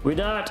 We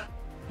dead.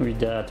 We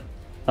dead.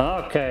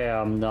 Okay,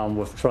 I'm done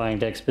with trying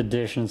the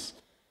expeditions.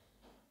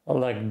 I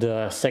like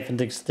the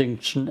second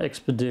Extinction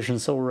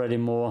expeditions already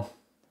more.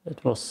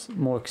 It was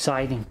more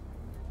exciting.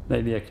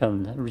 Maybe I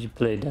can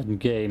replay that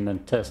game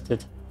and test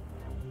it.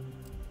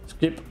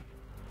 Skip.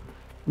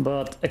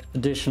 But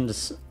expedition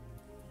is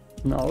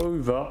now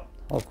over.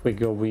 How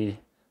quick are we?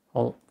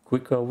 How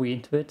quick are we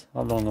into it?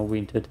 How long are we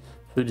into it?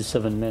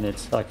 37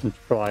 minutes. I can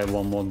try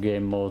one more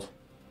game mode.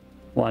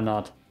 Why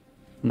not?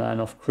 Man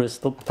of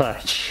Crystal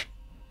Patch.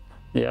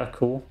 Yeah,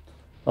 cool.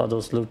 Are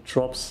those loot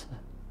drops?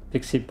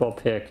 Pixie Pop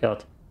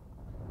haircut.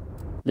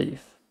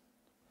 Leave.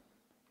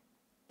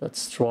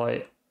 Let's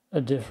try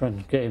a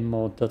different game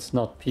mode that's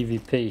not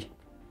PvP.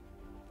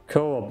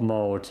 Co-op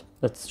mode.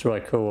 Let's try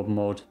co-op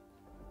mode.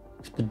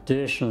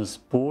 Expeditions,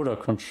 border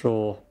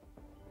control.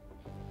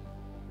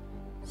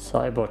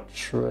 Cyber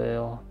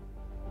trail.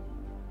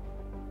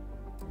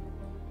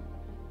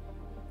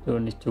 Do I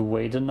need to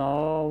wait an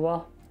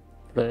hour?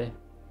 Play.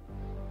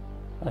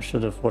 I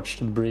should have watched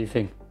the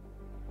briefing.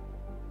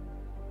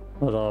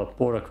 But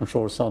border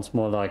control sounds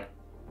more like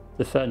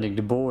defending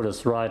the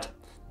borders, right?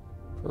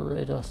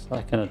 Raiders,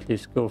 I can at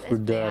least go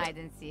through that. Hide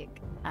and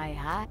seek.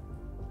 Hi.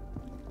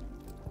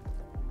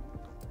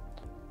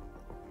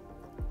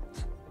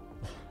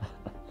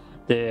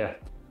 There.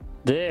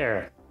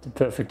 The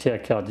perfect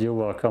haircut, you're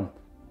welcome.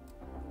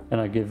 Can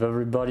I give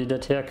everybody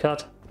that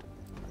haircut?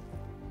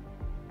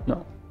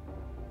 No.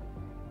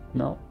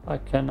 No, I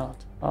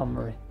cannot.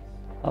 Amory.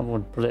 I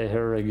won't play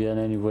her again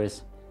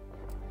anyways.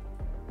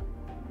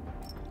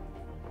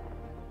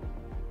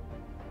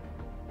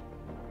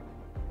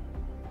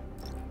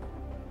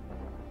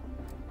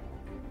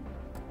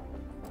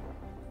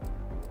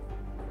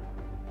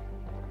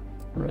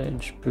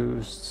 Range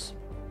boosts.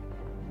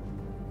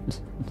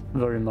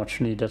 Very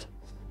much needed.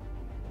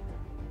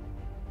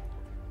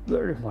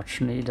 Very much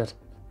needed.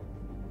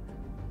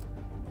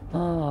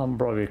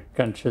 Probably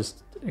can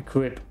just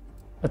equip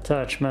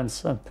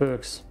attachments and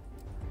perks.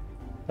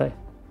 Okay.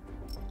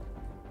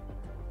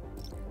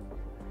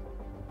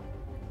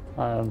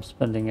 I am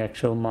spending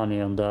actual money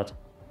on that.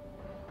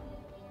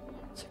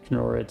 Let's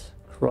ignore it.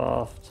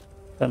 Craft.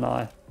 Can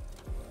I?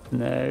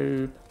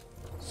 Nope.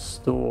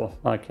 Store.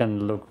 I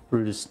can look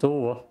through the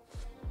store.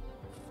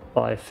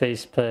 Buy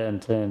face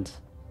paint and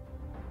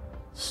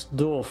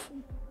stuff.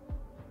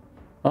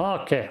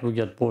 Okay, we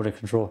got border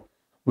control.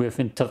 We have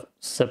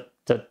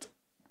intercepted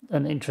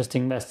an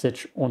interesting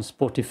message on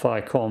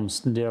Spotify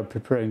comms. They are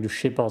preparing to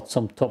ship out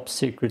some top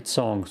secret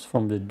songs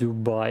from the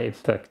Dubai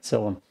impact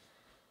zone.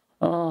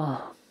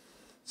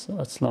 So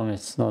as long as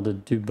it's not a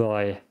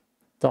Dubai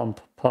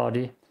dump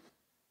party.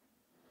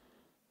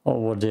 Or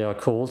what they are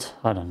called,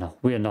 I don't know.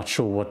 We are not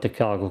sure what the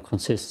cargo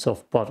consists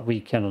of, but we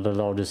cannot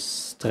allow the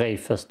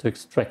strafers to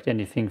extract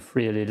anything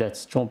freely.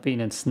 Let's jump in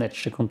and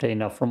snatch the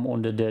container from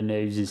under their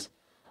noses.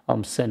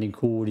 I'm sending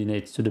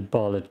coordinates to the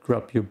bullet.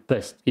 Grab your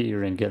best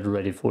gear and get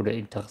ready for the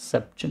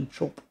interception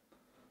job.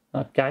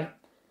 Okay?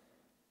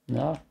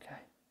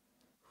 Okay.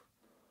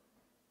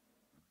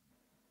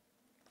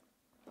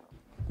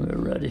 We're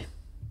ready.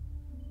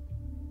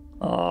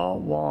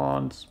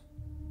 Once.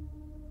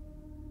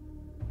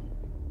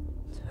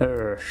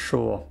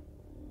 Sure.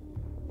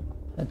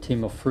 A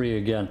team of 3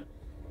 again.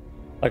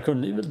 I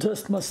couldn't even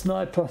test my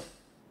sniper.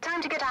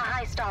 Time to get our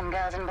heist on,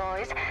 girls and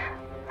boys.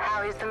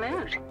 How is the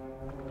mood?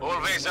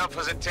 Always up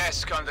for the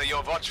task under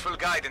your watchful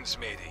guidance,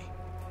 matey.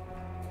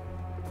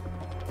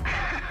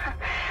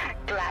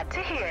 Glad to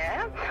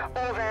hear.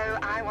 Although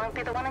I won't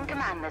be the one in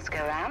command this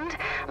go-round.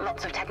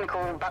 Lots of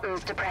technical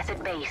buttons to press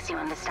at base, you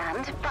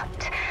understand.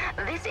 But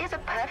this is a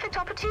perfect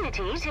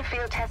opportunity to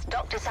field test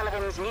Dr.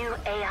 Sullivan's new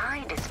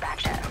AI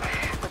dispatcher.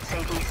 Would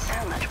save you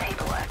so much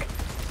paperwork.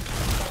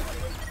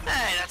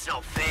 Hey, that's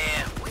not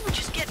fair. We were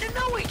just getting to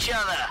know each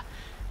other.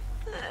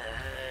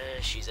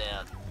 She's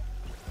out.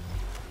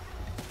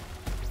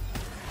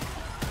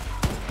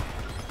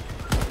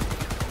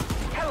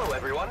 Hello,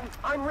 everyone.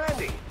 I'm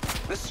Randy.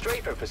 The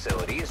Strafer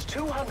facility is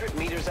 200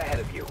 meters ahead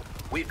of you.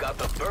 We've got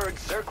the bird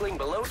circling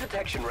below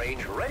detection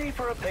range, ready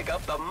for a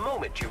pickup the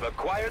moment you've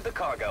acquired the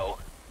cargo.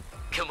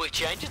 Can we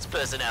change its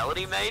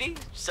personality, matey?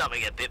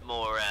 Something a bit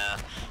more,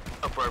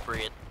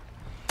 appropriate.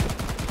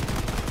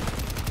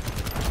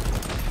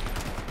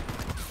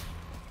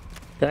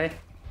 Okay.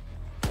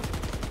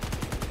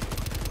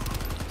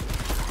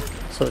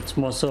 So it's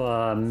more so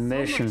a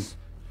mission. So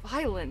much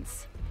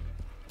violence.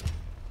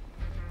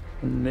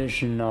 A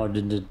mission out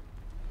in the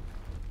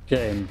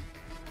game.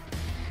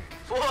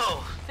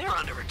 Whoa, they're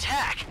under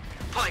attack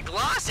by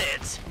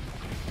glassheads.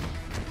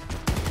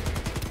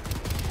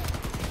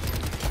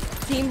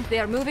 Team,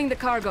 they are moving the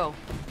cargo.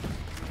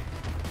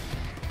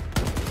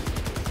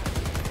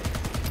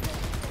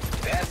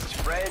 Best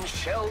friend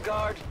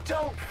Shellguard,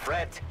 don't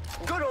fret.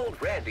 Good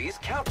old Randy's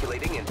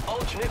calculating an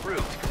alternate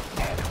route,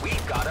 and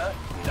we've got a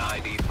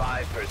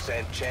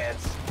 95%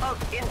 chance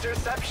of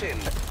interception.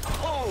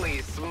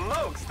 Holy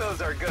smokes,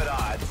 those are good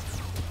odds.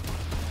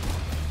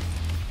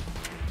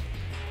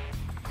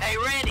 Hey,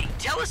 Randy,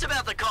 tell us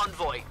about the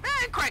convoy.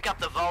 Crank up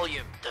the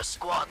volume. The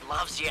squad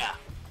loves ya.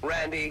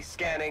 Randy,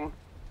 scanning.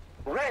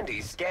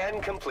 Randy,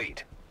 scan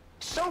complete.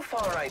 So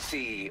far I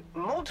see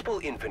multiple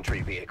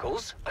infantry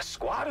vehicles, a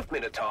squad of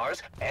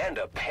Minotaurs, and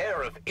a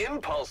pair of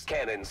impulse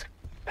cannons.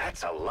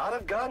 That's a lot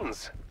of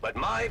guns, but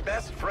my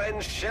best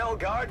friend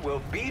Shellguard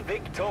will be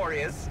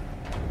victorious.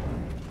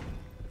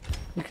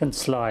 You can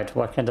slide.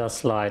 Why can't I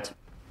slide?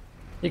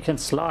 You can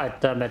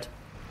slide, damn it.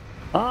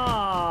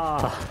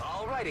 Ah!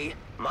 Alrighty,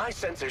 my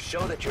sensors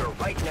show that you're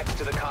right next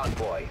to the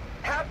convoy.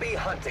 Happy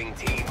hunting,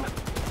 team.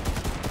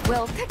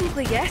 Well,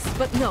 technically yes,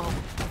 but no.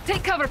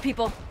 Take cover,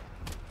 people.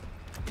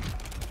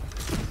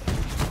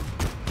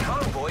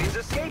 Convoy is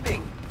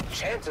escaping.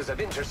 Chances of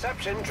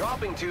interception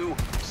dropping to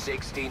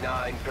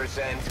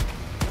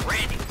 69%.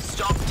 Randy,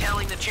 stop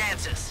telling the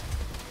chances.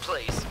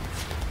 Please.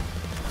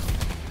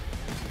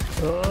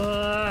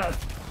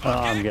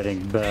 I'm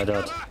getting bad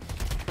at.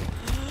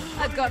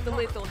 I've got the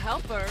lethal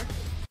helper.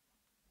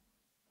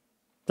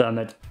 Damn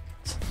it.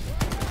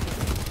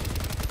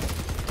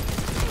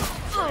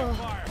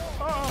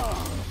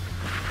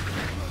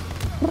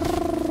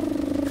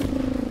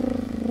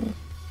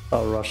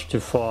 I rushed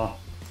too far.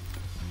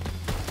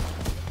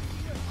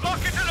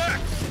 Rocket alert!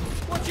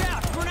 Watch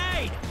out!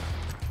 Grenade!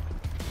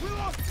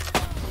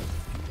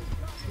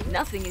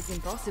 Nothing is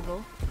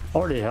impossible.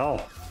 Holy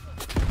hell.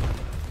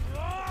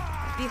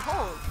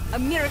 Behold, a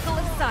miracle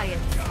of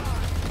science.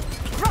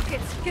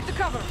 Rockets, get to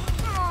cover.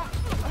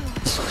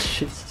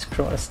 Jesus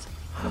Christ.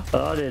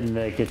 I didn't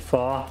make it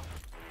far.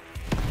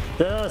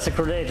 There's a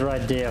grenade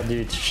right there,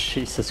 dude.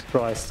 Jesus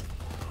Christ.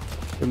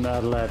 You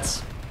mad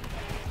lads.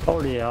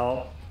 Holy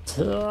hell.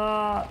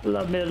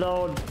 Let me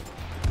alone.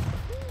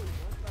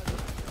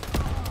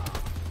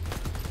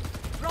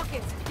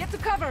 Rockets, get to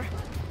cover.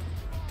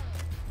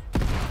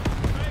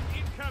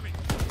 Incoming!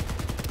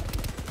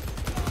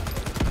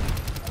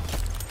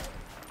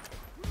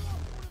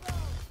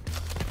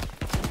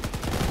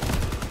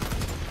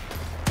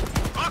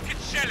 Rocket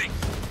shelling!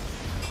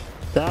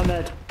 Damn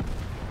it.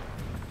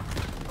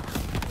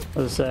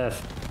 What's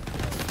F?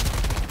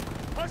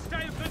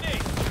 Hostile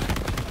grenade!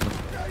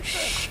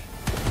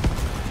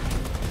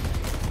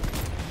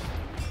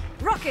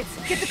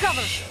 Rockets, get to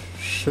cover.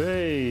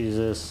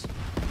 Jesus.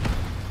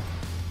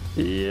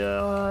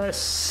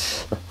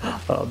 Yes.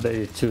 I made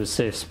it to a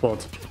safe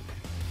spot.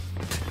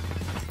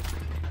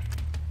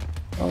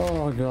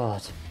 Oh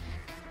god.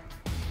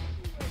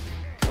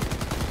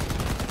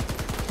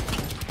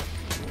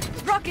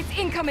 Rockets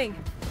incoming.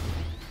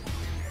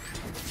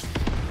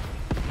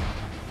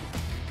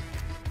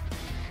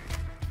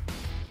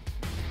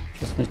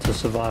 Just need to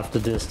survive the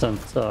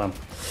distance.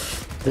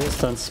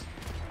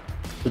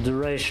 The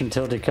duration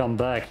till they come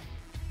back.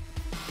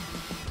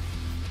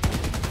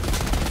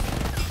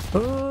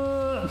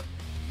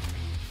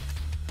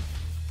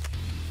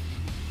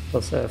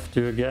 Plus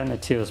F2 again,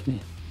 it heals me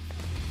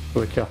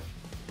quicker.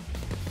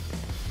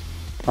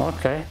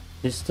 Okay,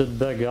 he stood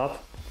back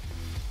up.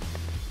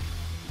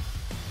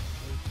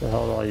 The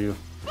hell are you?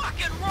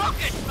 Fucking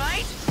rockets,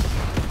 mate!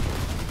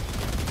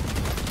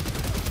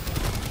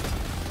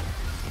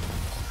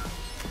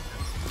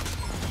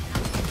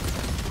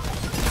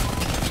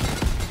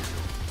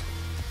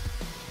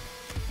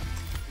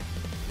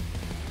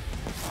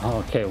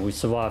 Okay, we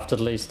survived at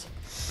least.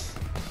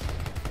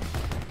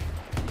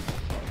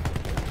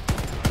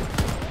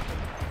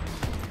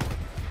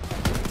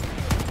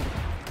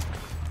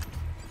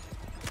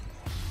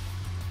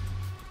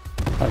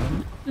 I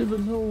don't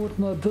even know what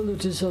my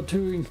abilities are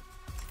doing.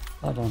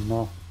 I don't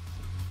know.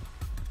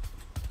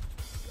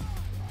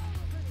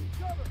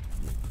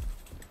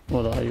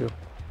 What are you?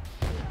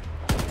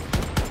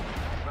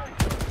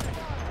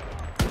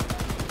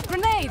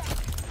 Grenade!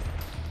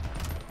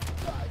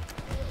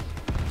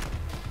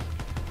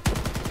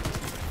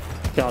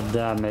 God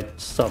damn it,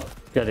 stop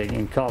getting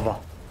in cover.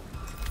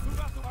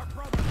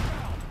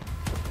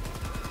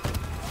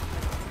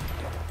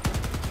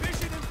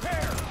 Vision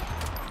impaired.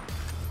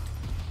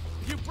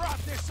 You brought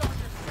this on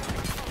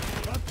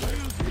yourself.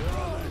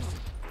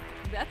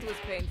 That was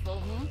painful,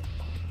 hmm?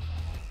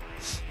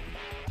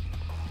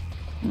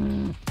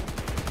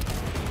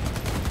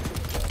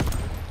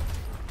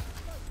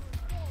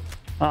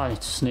 I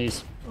need to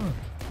sneeze.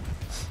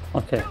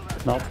 Okay,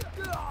 nope.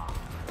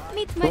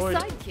 Meet my Good.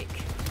 sidekick.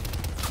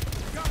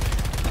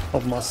 Oh,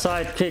 my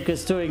sidekick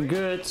is doing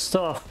good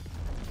stuff.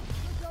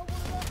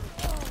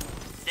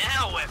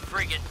 Now we're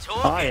friggin'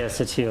 talking. Ah, yes,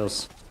 it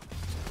heals.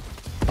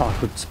 Ah,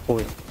 good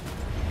boy.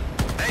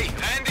 Hey,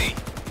 Randy!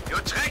 You're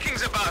tracking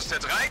the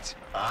bastard, right?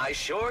 I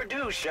sure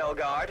do,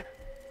 Shellguard.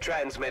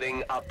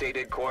 Transmitting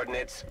updated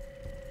coordinates.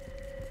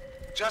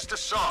 Just a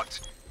thought.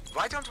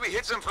 Why don't we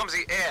hit them from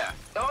the air?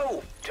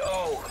 Oh,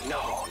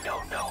 no.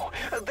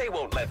 They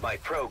won't let my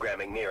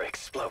programming near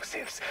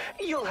explosives.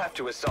 You'll have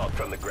to assault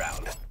from the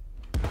ground.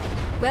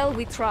 Well,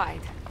 we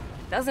tried.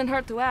 Doesn't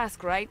hurt to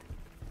ask, right?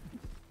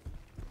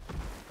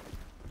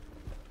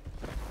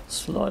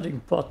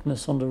 Sliding button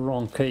is on the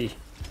wrong key.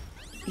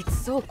 It's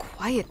so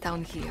quiet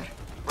down here.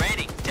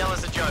 Randy, tell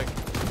us a joke.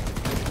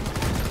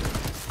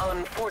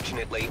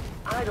 Unfortunately,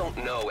 I don't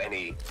know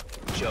any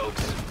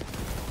jokes.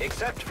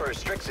 Except for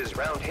Strix's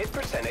round hit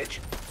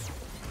percentage.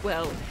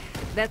 Well,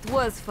 that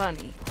was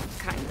funny,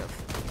 kind of.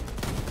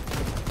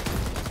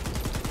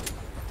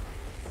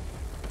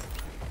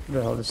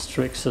 Well, the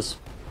Strixes.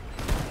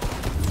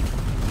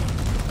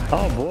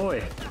 Oh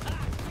boy.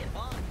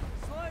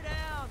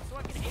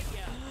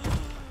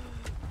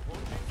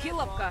 Heal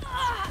up, guy.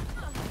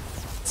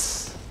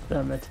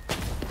 Damn it.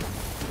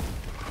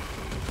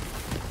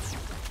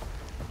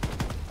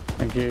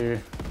 Thank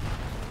you.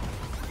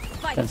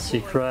 Can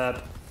see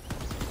crap.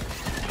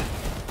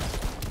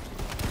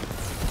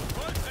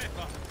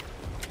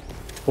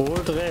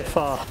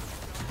 Volltreffer.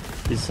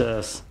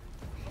 Jesus.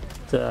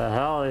 The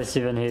hell is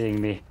even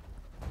hitting me?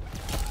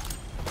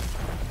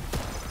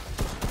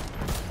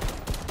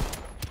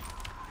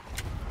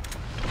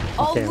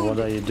 Okay, what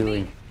are you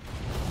doing?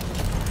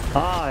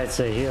 Ah, it's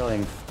a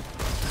healing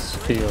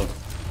field.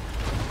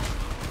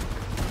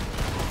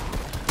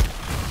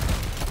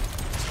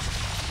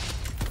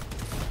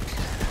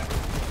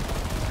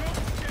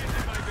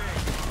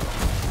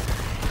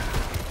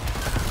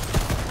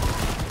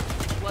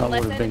 That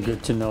would have been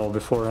good to know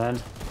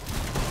beforehand.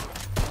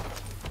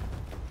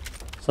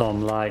 So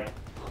I'm like,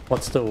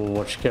 what's the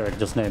Overwatch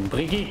character's name?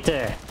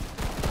 Brigitte!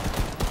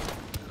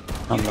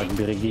 I'm like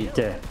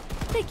Brigitte.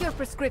 Take your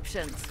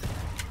prescriptions.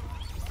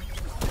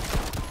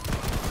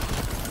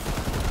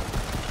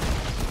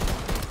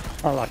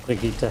 I like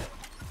Brigitte.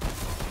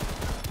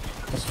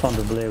 It's fun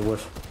to play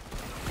with.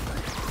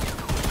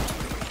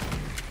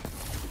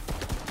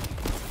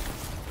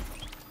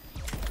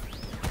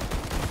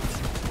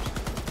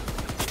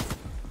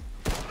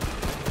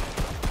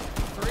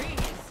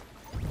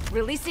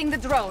 Releasing the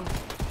drone.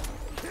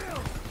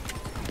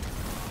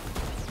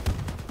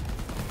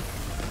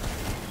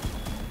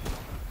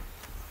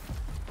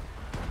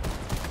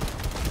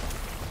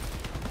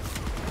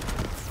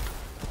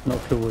 No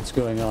clue what's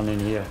going on in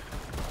here.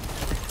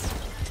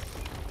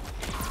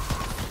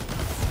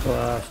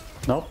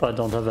 Nope, I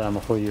don't have ammo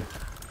for you.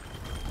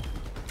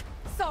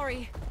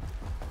 Sorry.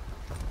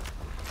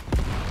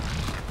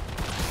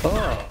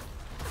 Oh!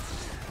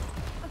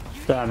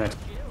 Damn it.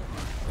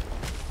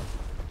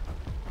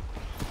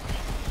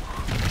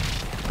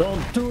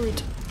 Don't do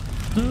it!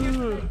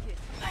 Ugh.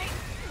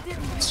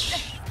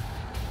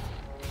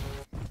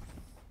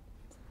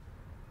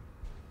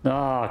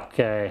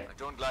 Okay. I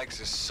don't like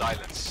this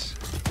silence.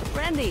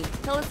 Randy,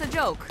 tell us a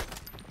joke.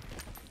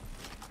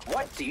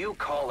 What do you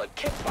call a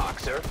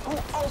kickboxer who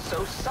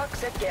also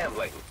sucks at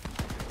gambling?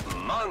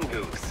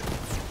 Mongoose.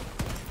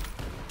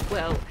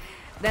 Well,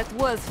 that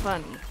was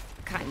funny,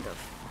 kind of.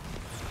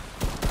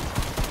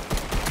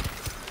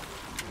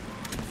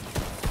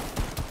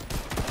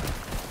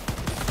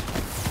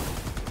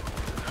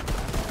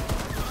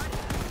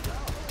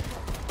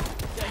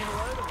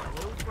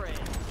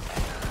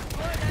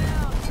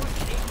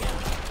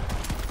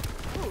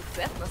 Ooh,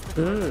 that must have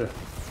Ugh.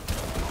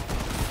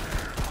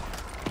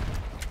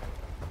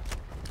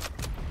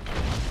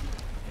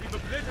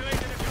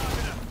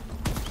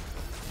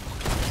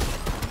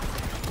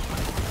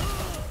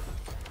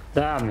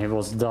 Damn, he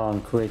was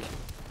down quick.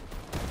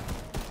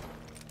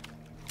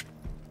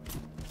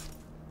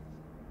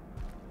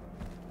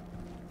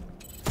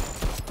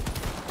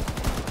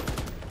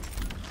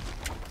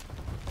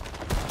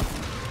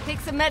 Take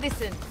some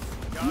medicine.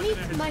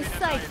 Meet my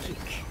sidekick.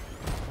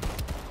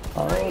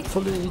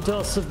 Hopefully he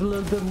does a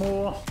little bit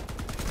more.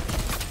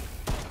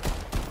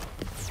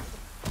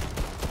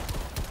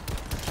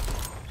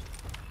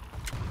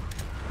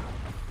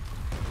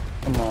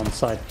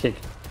 sidekick.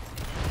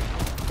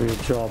 Do your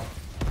job.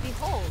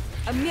 Behold,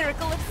 a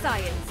miracle of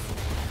science.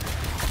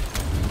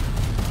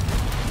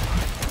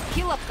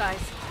 Heal up, guys.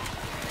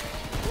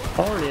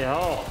 Holy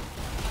hell!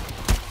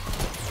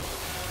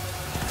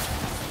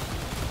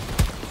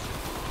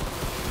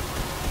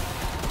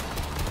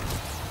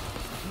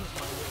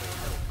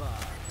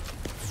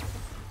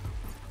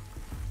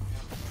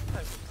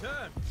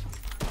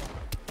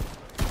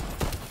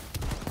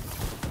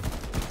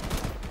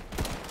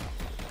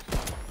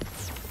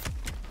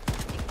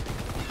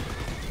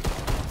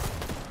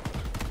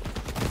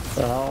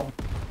 The hell?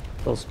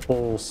 Those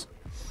balls.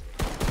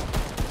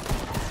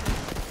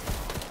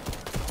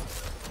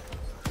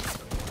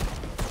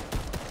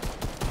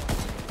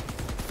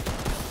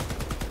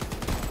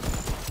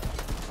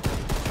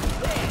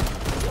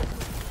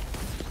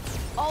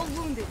 All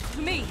wounded,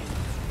 to me.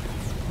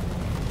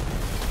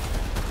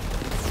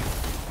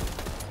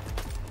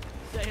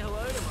 Say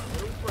hello to my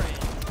little friend.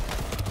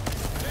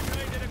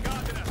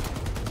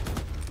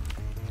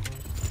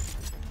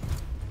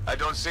 I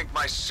don't think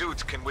my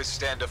suit can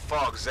withstand a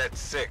fog that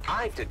thick.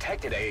 I've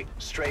detected a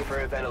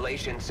strafer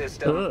ventilation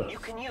system Ugh. you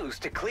can use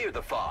to clear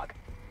the fog.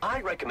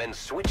 I recommend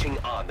switching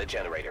on the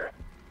generator.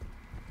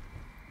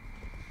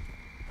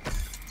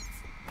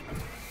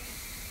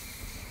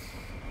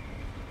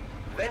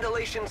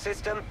 Ventilation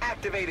system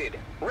activated.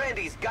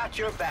 Randy's got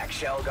your back,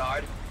 Shell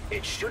Guard.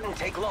 It shouldn't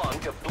take long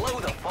to blow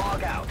the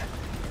fog out.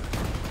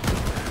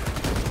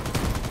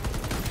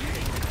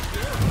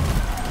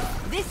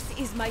 This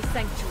is my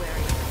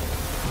sanctuary.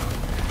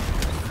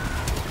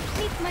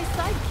 Meet my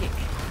sidekick.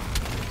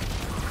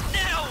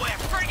 Now we're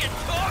friggin'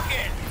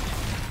 talking!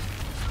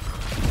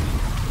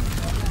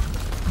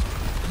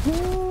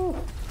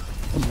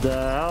 What the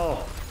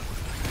hell?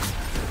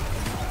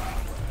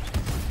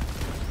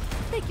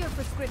 Take your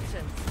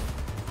prescriptions.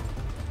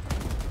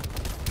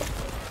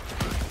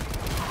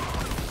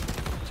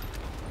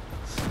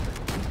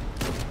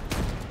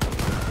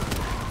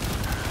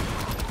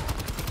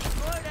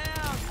 Slow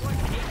down, what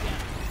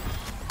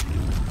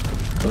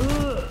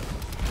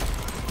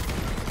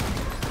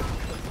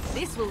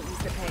This will ease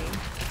the pain.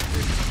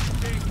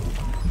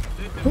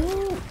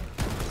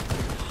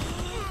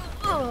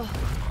 Ugh.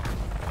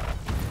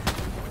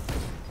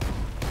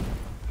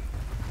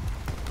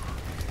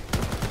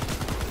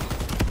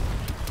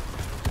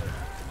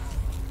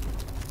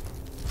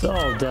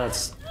 Oh,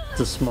 that's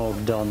the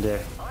smoke down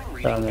there. I'm Damn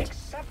reading it.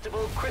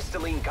 acceptable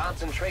crystalline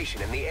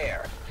concentration in the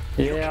air.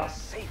 You Yeah. can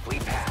safely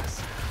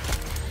pass.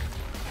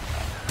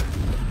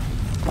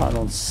 I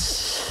don't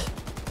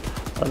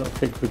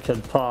think we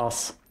can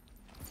pass.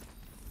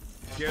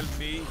 Kill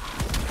me.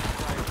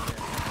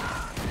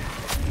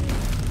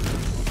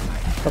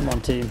 Come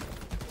on, team.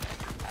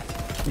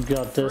 You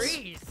got this.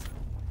 Freeze!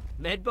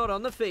 Medbot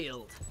on the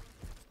field.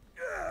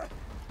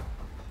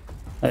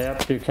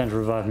 Yep, you can't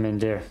revive me in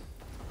there.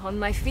 On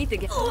my feet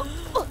again.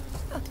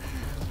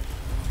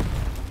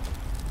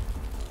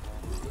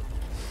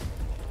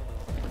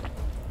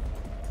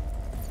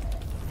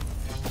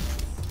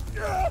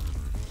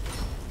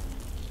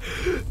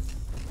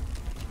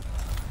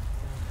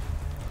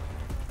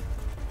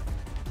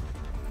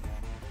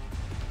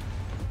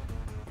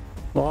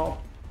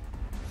 Well,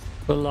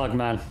 good luck,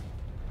 man.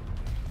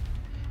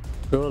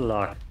 Good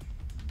luck.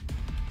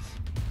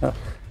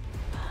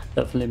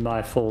 Definitely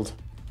my fault.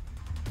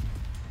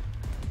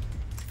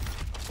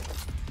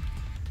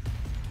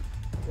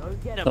 Go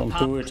get him, Don't pup.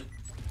 do it.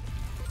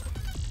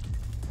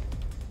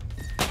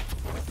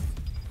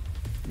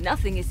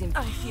 Nothing is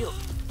I feel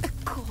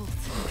cold.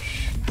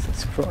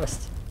 Jesus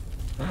Christ.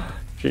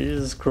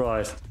 Jesus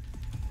Christ.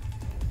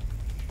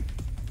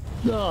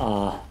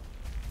 Ah.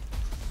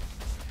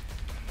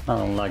 I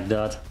don't like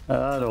that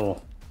at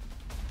all.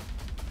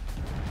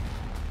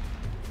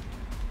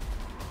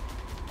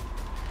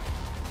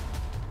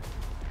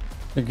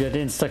 You get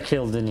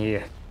insta-killed in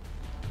here.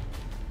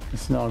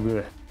 It's not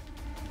good.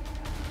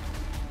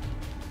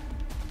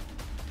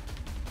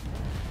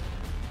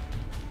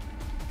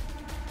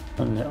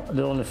 And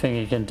the only thing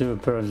you can do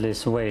apparently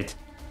is wait.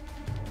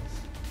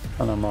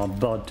 And I'm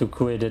about to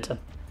quit it.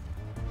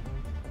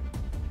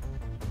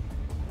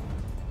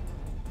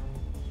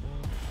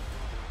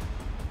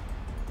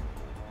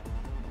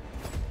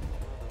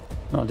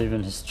 Not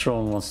even his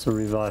drone wants to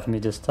revive me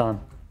this time.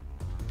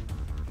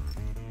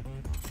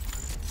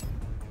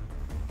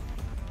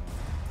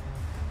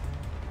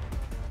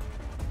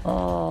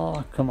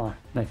 Oh, come on,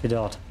 make it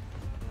out.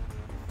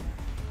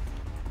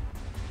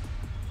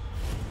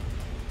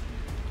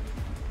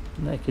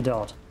 Make it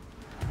out.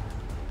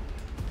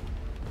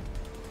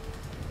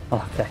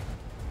 Okay.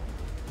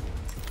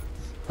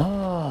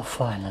 Oh,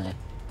 finally.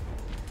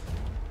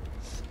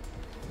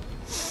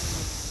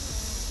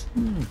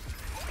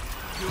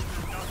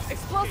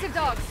 Explosive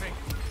dogs.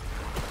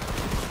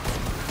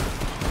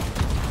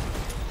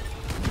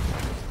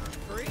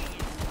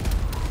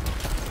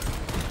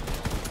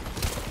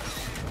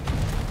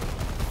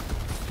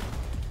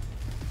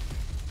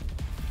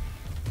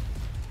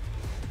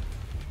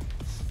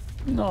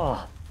 No.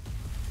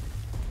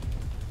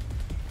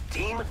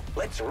 Team,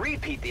 let's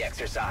repeat the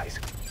exercise.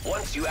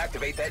 Once you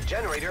activate that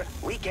generator,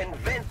 we can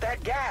vent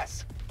that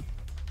gas.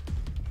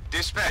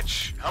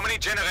 Dispatch, how many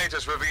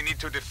generators will we need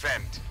to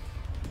defend?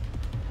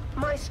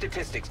 My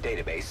statistics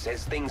database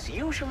says things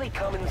usually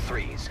come in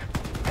threes.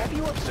 Have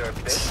you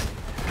observed this?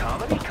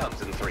 Comedy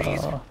comes in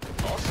threes.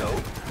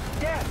 Also,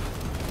 death.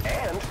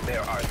 And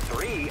there are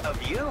 3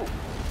 of you.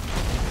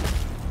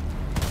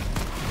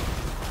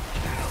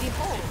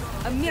 Behold,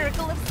 a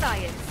miracle of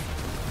science.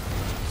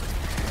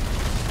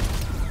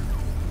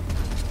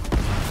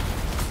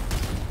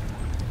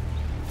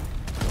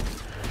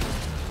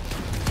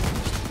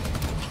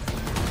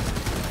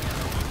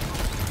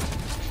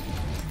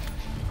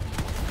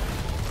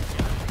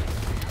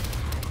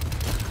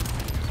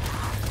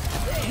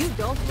 You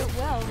don't look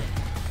well.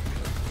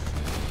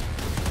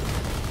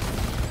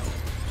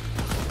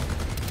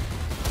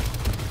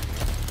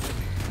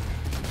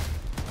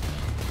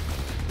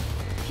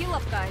 Heal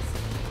up, guys.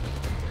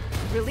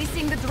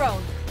 Releasing the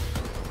drone.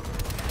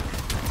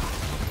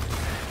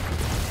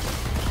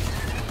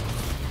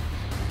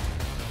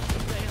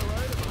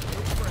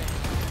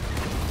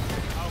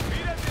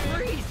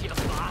 Freeze, you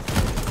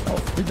bastard!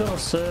 Auf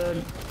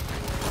Wiedersehen.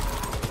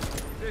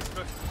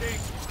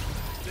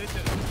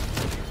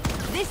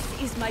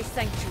 This is my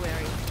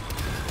sanctuary.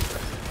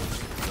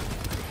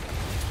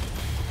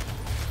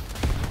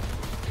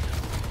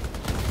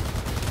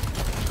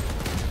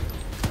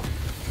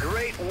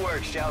 Great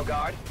work,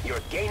 Shelguard. You're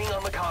gaining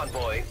on the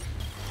convoy.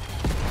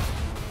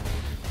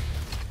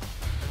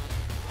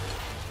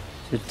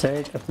 Should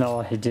take?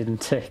 No, he didn't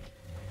take.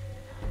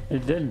 He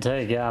didn't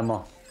take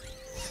ammo.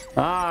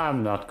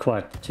 I'm not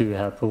quite too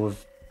happy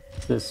with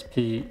this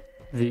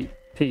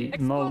PvP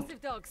mode.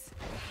 Explosive dogs.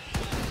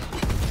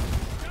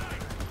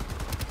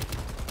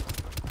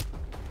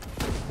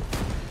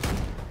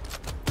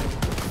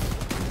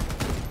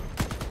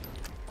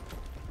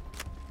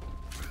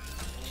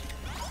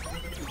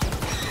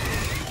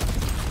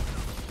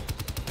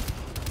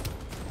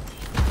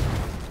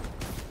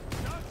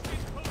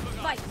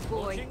 Fight,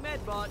 boy.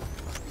 Medbot.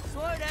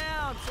 Slow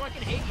down so I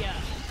can hit ya.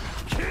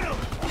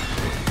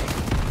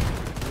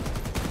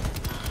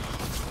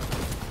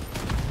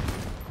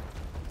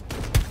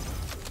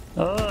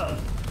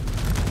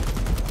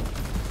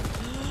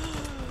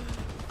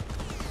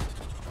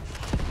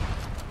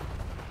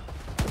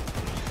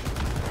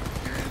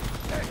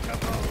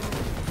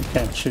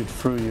 Can't shoot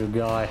through you,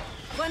 guy.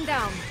 One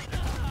down.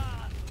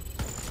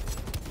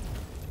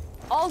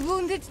 All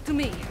wounded to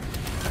me.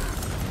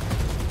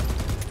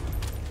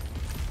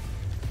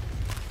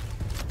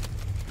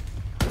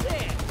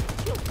 There.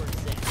 Chill for a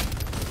sec.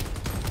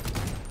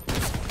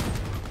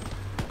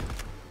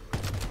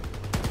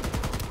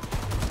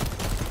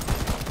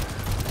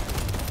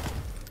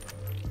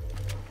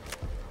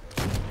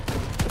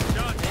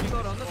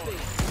 Medbot on the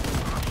feet.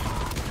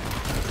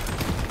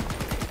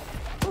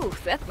 Ooh,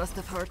 that must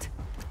have hurt.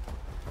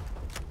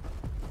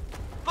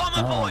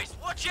 Bomber boys,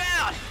 watch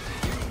out!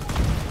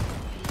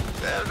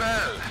 Well,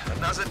 well,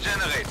 another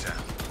generator.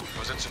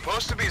 Was it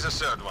supposed to be the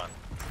 3rd one?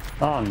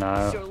 Oh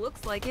no. Sure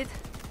looks like it.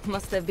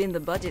 Must have been the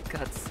budget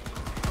cuts.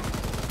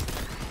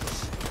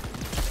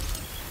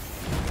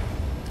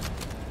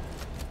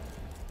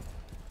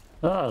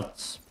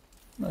 That's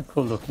a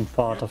cool looking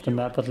part of the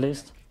map at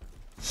least.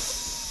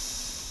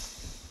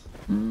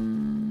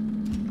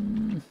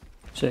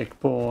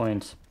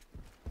 Checkpoint.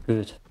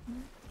 Good.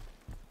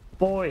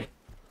 Boy!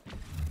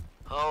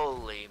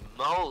 Holy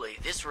moly,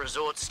 this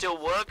resort's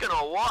still working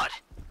or what?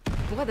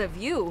 What a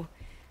view.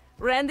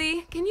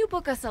 Randy, can you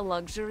book us a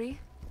luxury?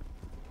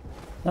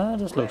 Ah,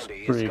 this looks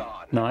Randy is pretty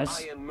gone.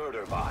 nice. I am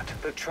Murderbot,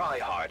 the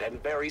try-hard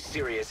and very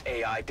serious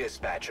AI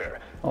dispatcher.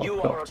 Oh, you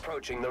God. are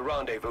approaching the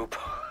rendezvous.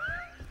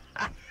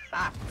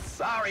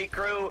 Sorry,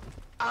 crew.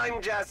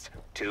 I'm just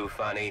too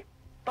funny.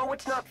 But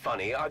what's not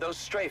funny are those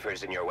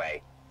strafers in your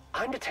way.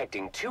 I'm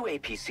detecting 2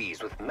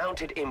 APCs with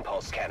mounted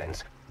impulse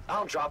cannons.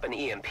 I'll drop an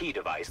EMP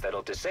device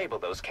that'll disable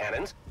those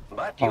cannons,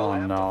 but you'll Oh,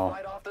 have no. to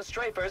fight off the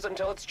strafers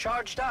until it's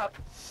charged up.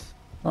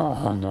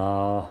 Oh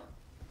no.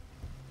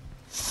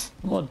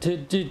 What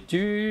did he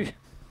do?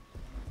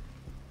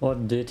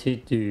 What did he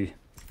do?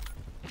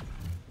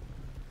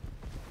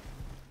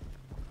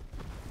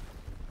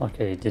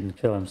 Okay, he didn't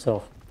kill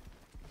himself.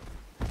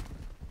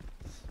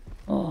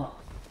 Oh.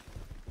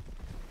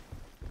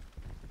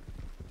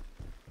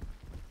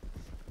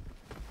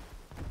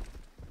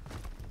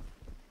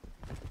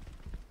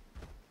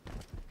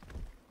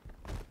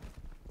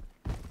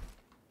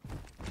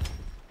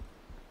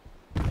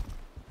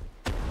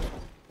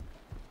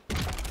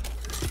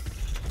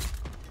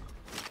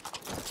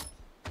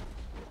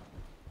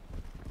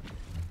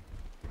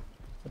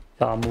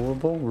 Car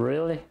movable,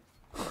 really?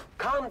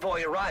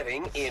 Convoy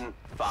arriving in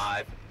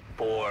 5,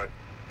 4,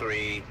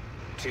 3,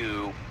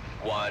 2,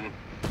 1.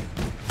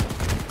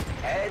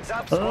 Heads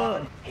up,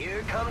 squad.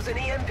 Here comes an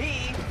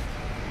EMP.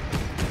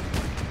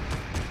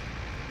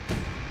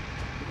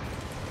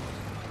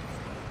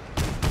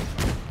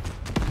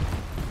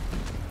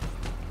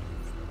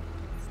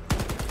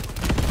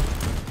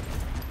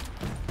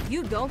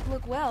 You don't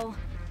look well.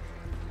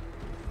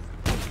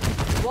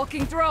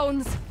 Walking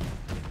drones.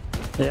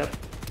 Yep.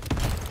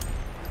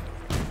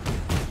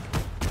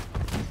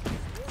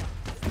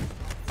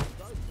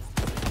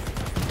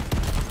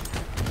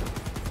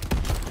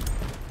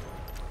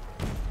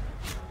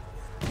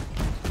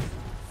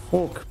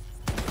 Fuck.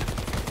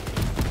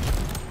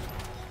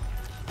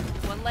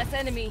 One less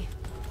enemy.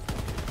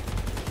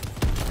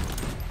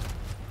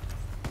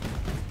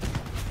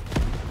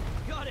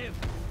 Got him.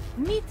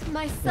 Meet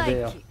my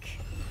There. sidekick.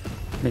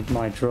 Meet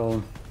my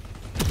drone.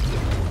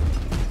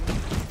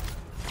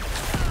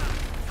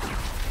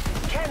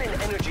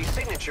 Cannon energy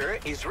signature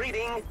is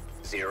reading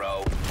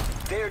 0.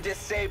 They're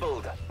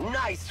disabled.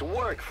 Nice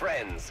work,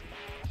 friends.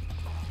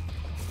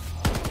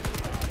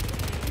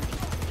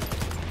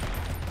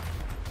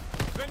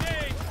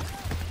 Grenade.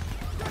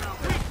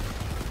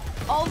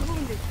 All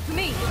wounded. To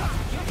me.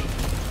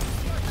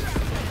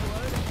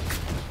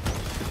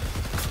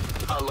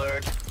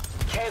 Alert.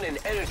 Cannon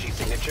energy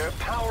signature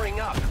powering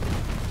up.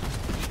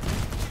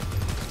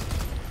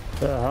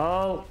 The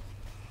hell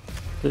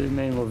do you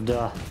mean with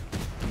that?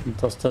 What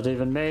does that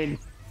even mean?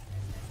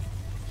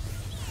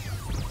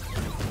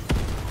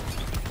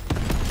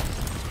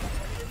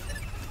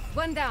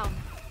 One down.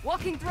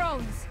 Walking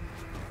drones.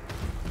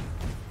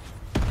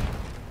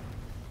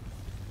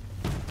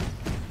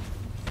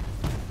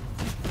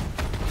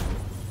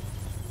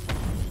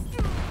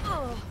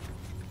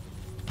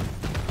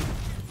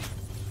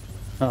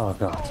 Oh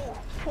god. Oh,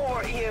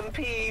 poor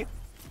EMP.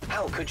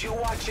 How could you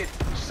watch it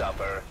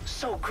suffer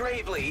so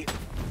gravely?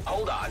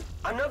 Hold on.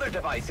 Another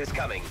device is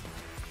coming.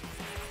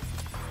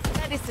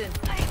 Medicine.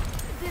 I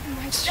did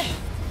my best.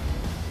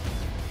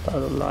 I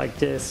don't like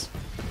this.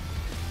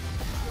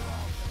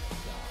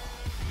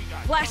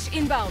 Flash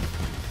inbound.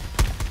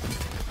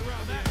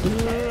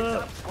 Heads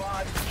up,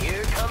 squad.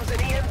 Here comes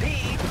an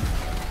EMP.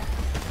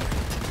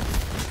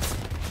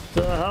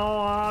 The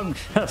hell, I'm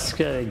just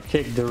getting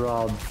kicked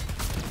around.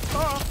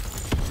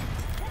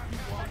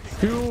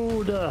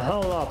 You the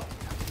hell up.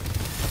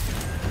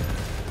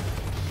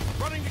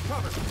 Running to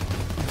cover.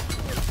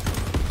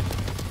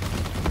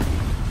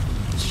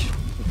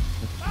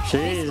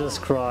 Jesus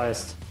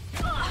Christ.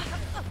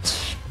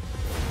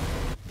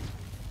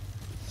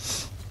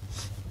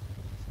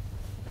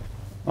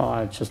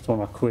 I just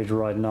wanna quit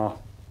right now.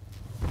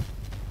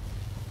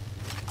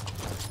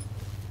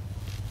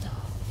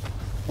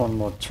 One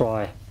more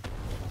try.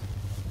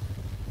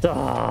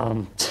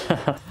 Damn.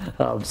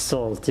 I'm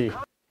salty.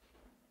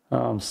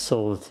 I'm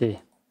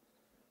salty.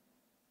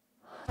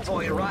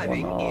 Convoy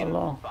arriving in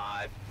long.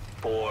 5,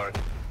 4,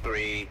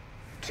 3,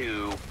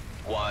 2,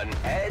 1.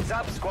 Heads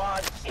up,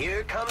 squad.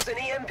 Here comes an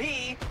EMP.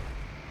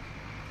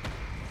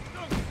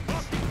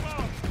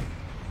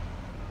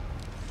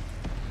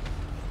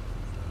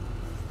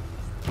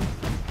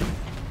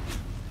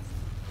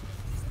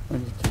 I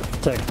need to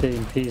protect the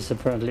EMPs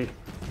apparently.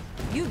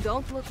 You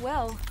don't look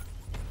well.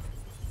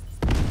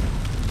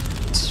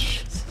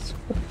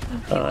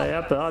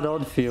 Yep, I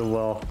don't feel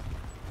well.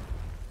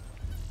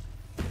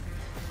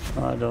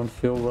 I don't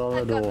feel well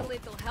I've at got all. a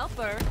little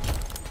helper.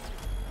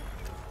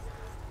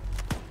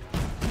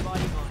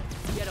 Body mine.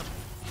 Get him.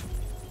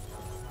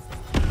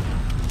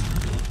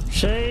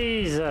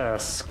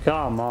 Jesus,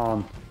 come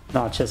on.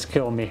 No, just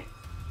kill me.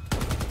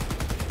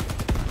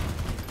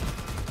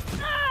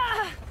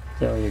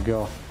 There you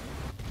go.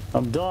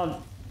 I'm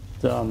done.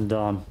 I'm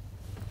done.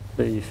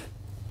 Leave.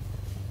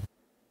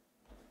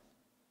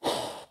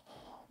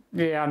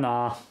 Yeah,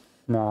 nah.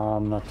 Nah,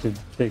 I'm not too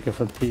big of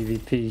a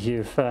PvP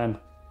here fan.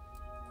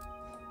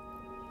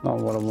 Not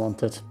what I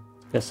wanted.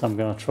 Guess I'm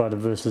gonna try the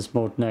versus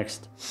mode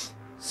next.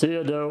 See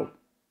you though.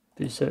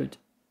 Peace out.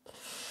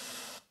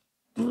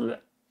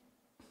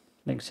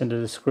 Links in the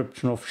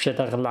description of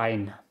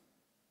Shatterline.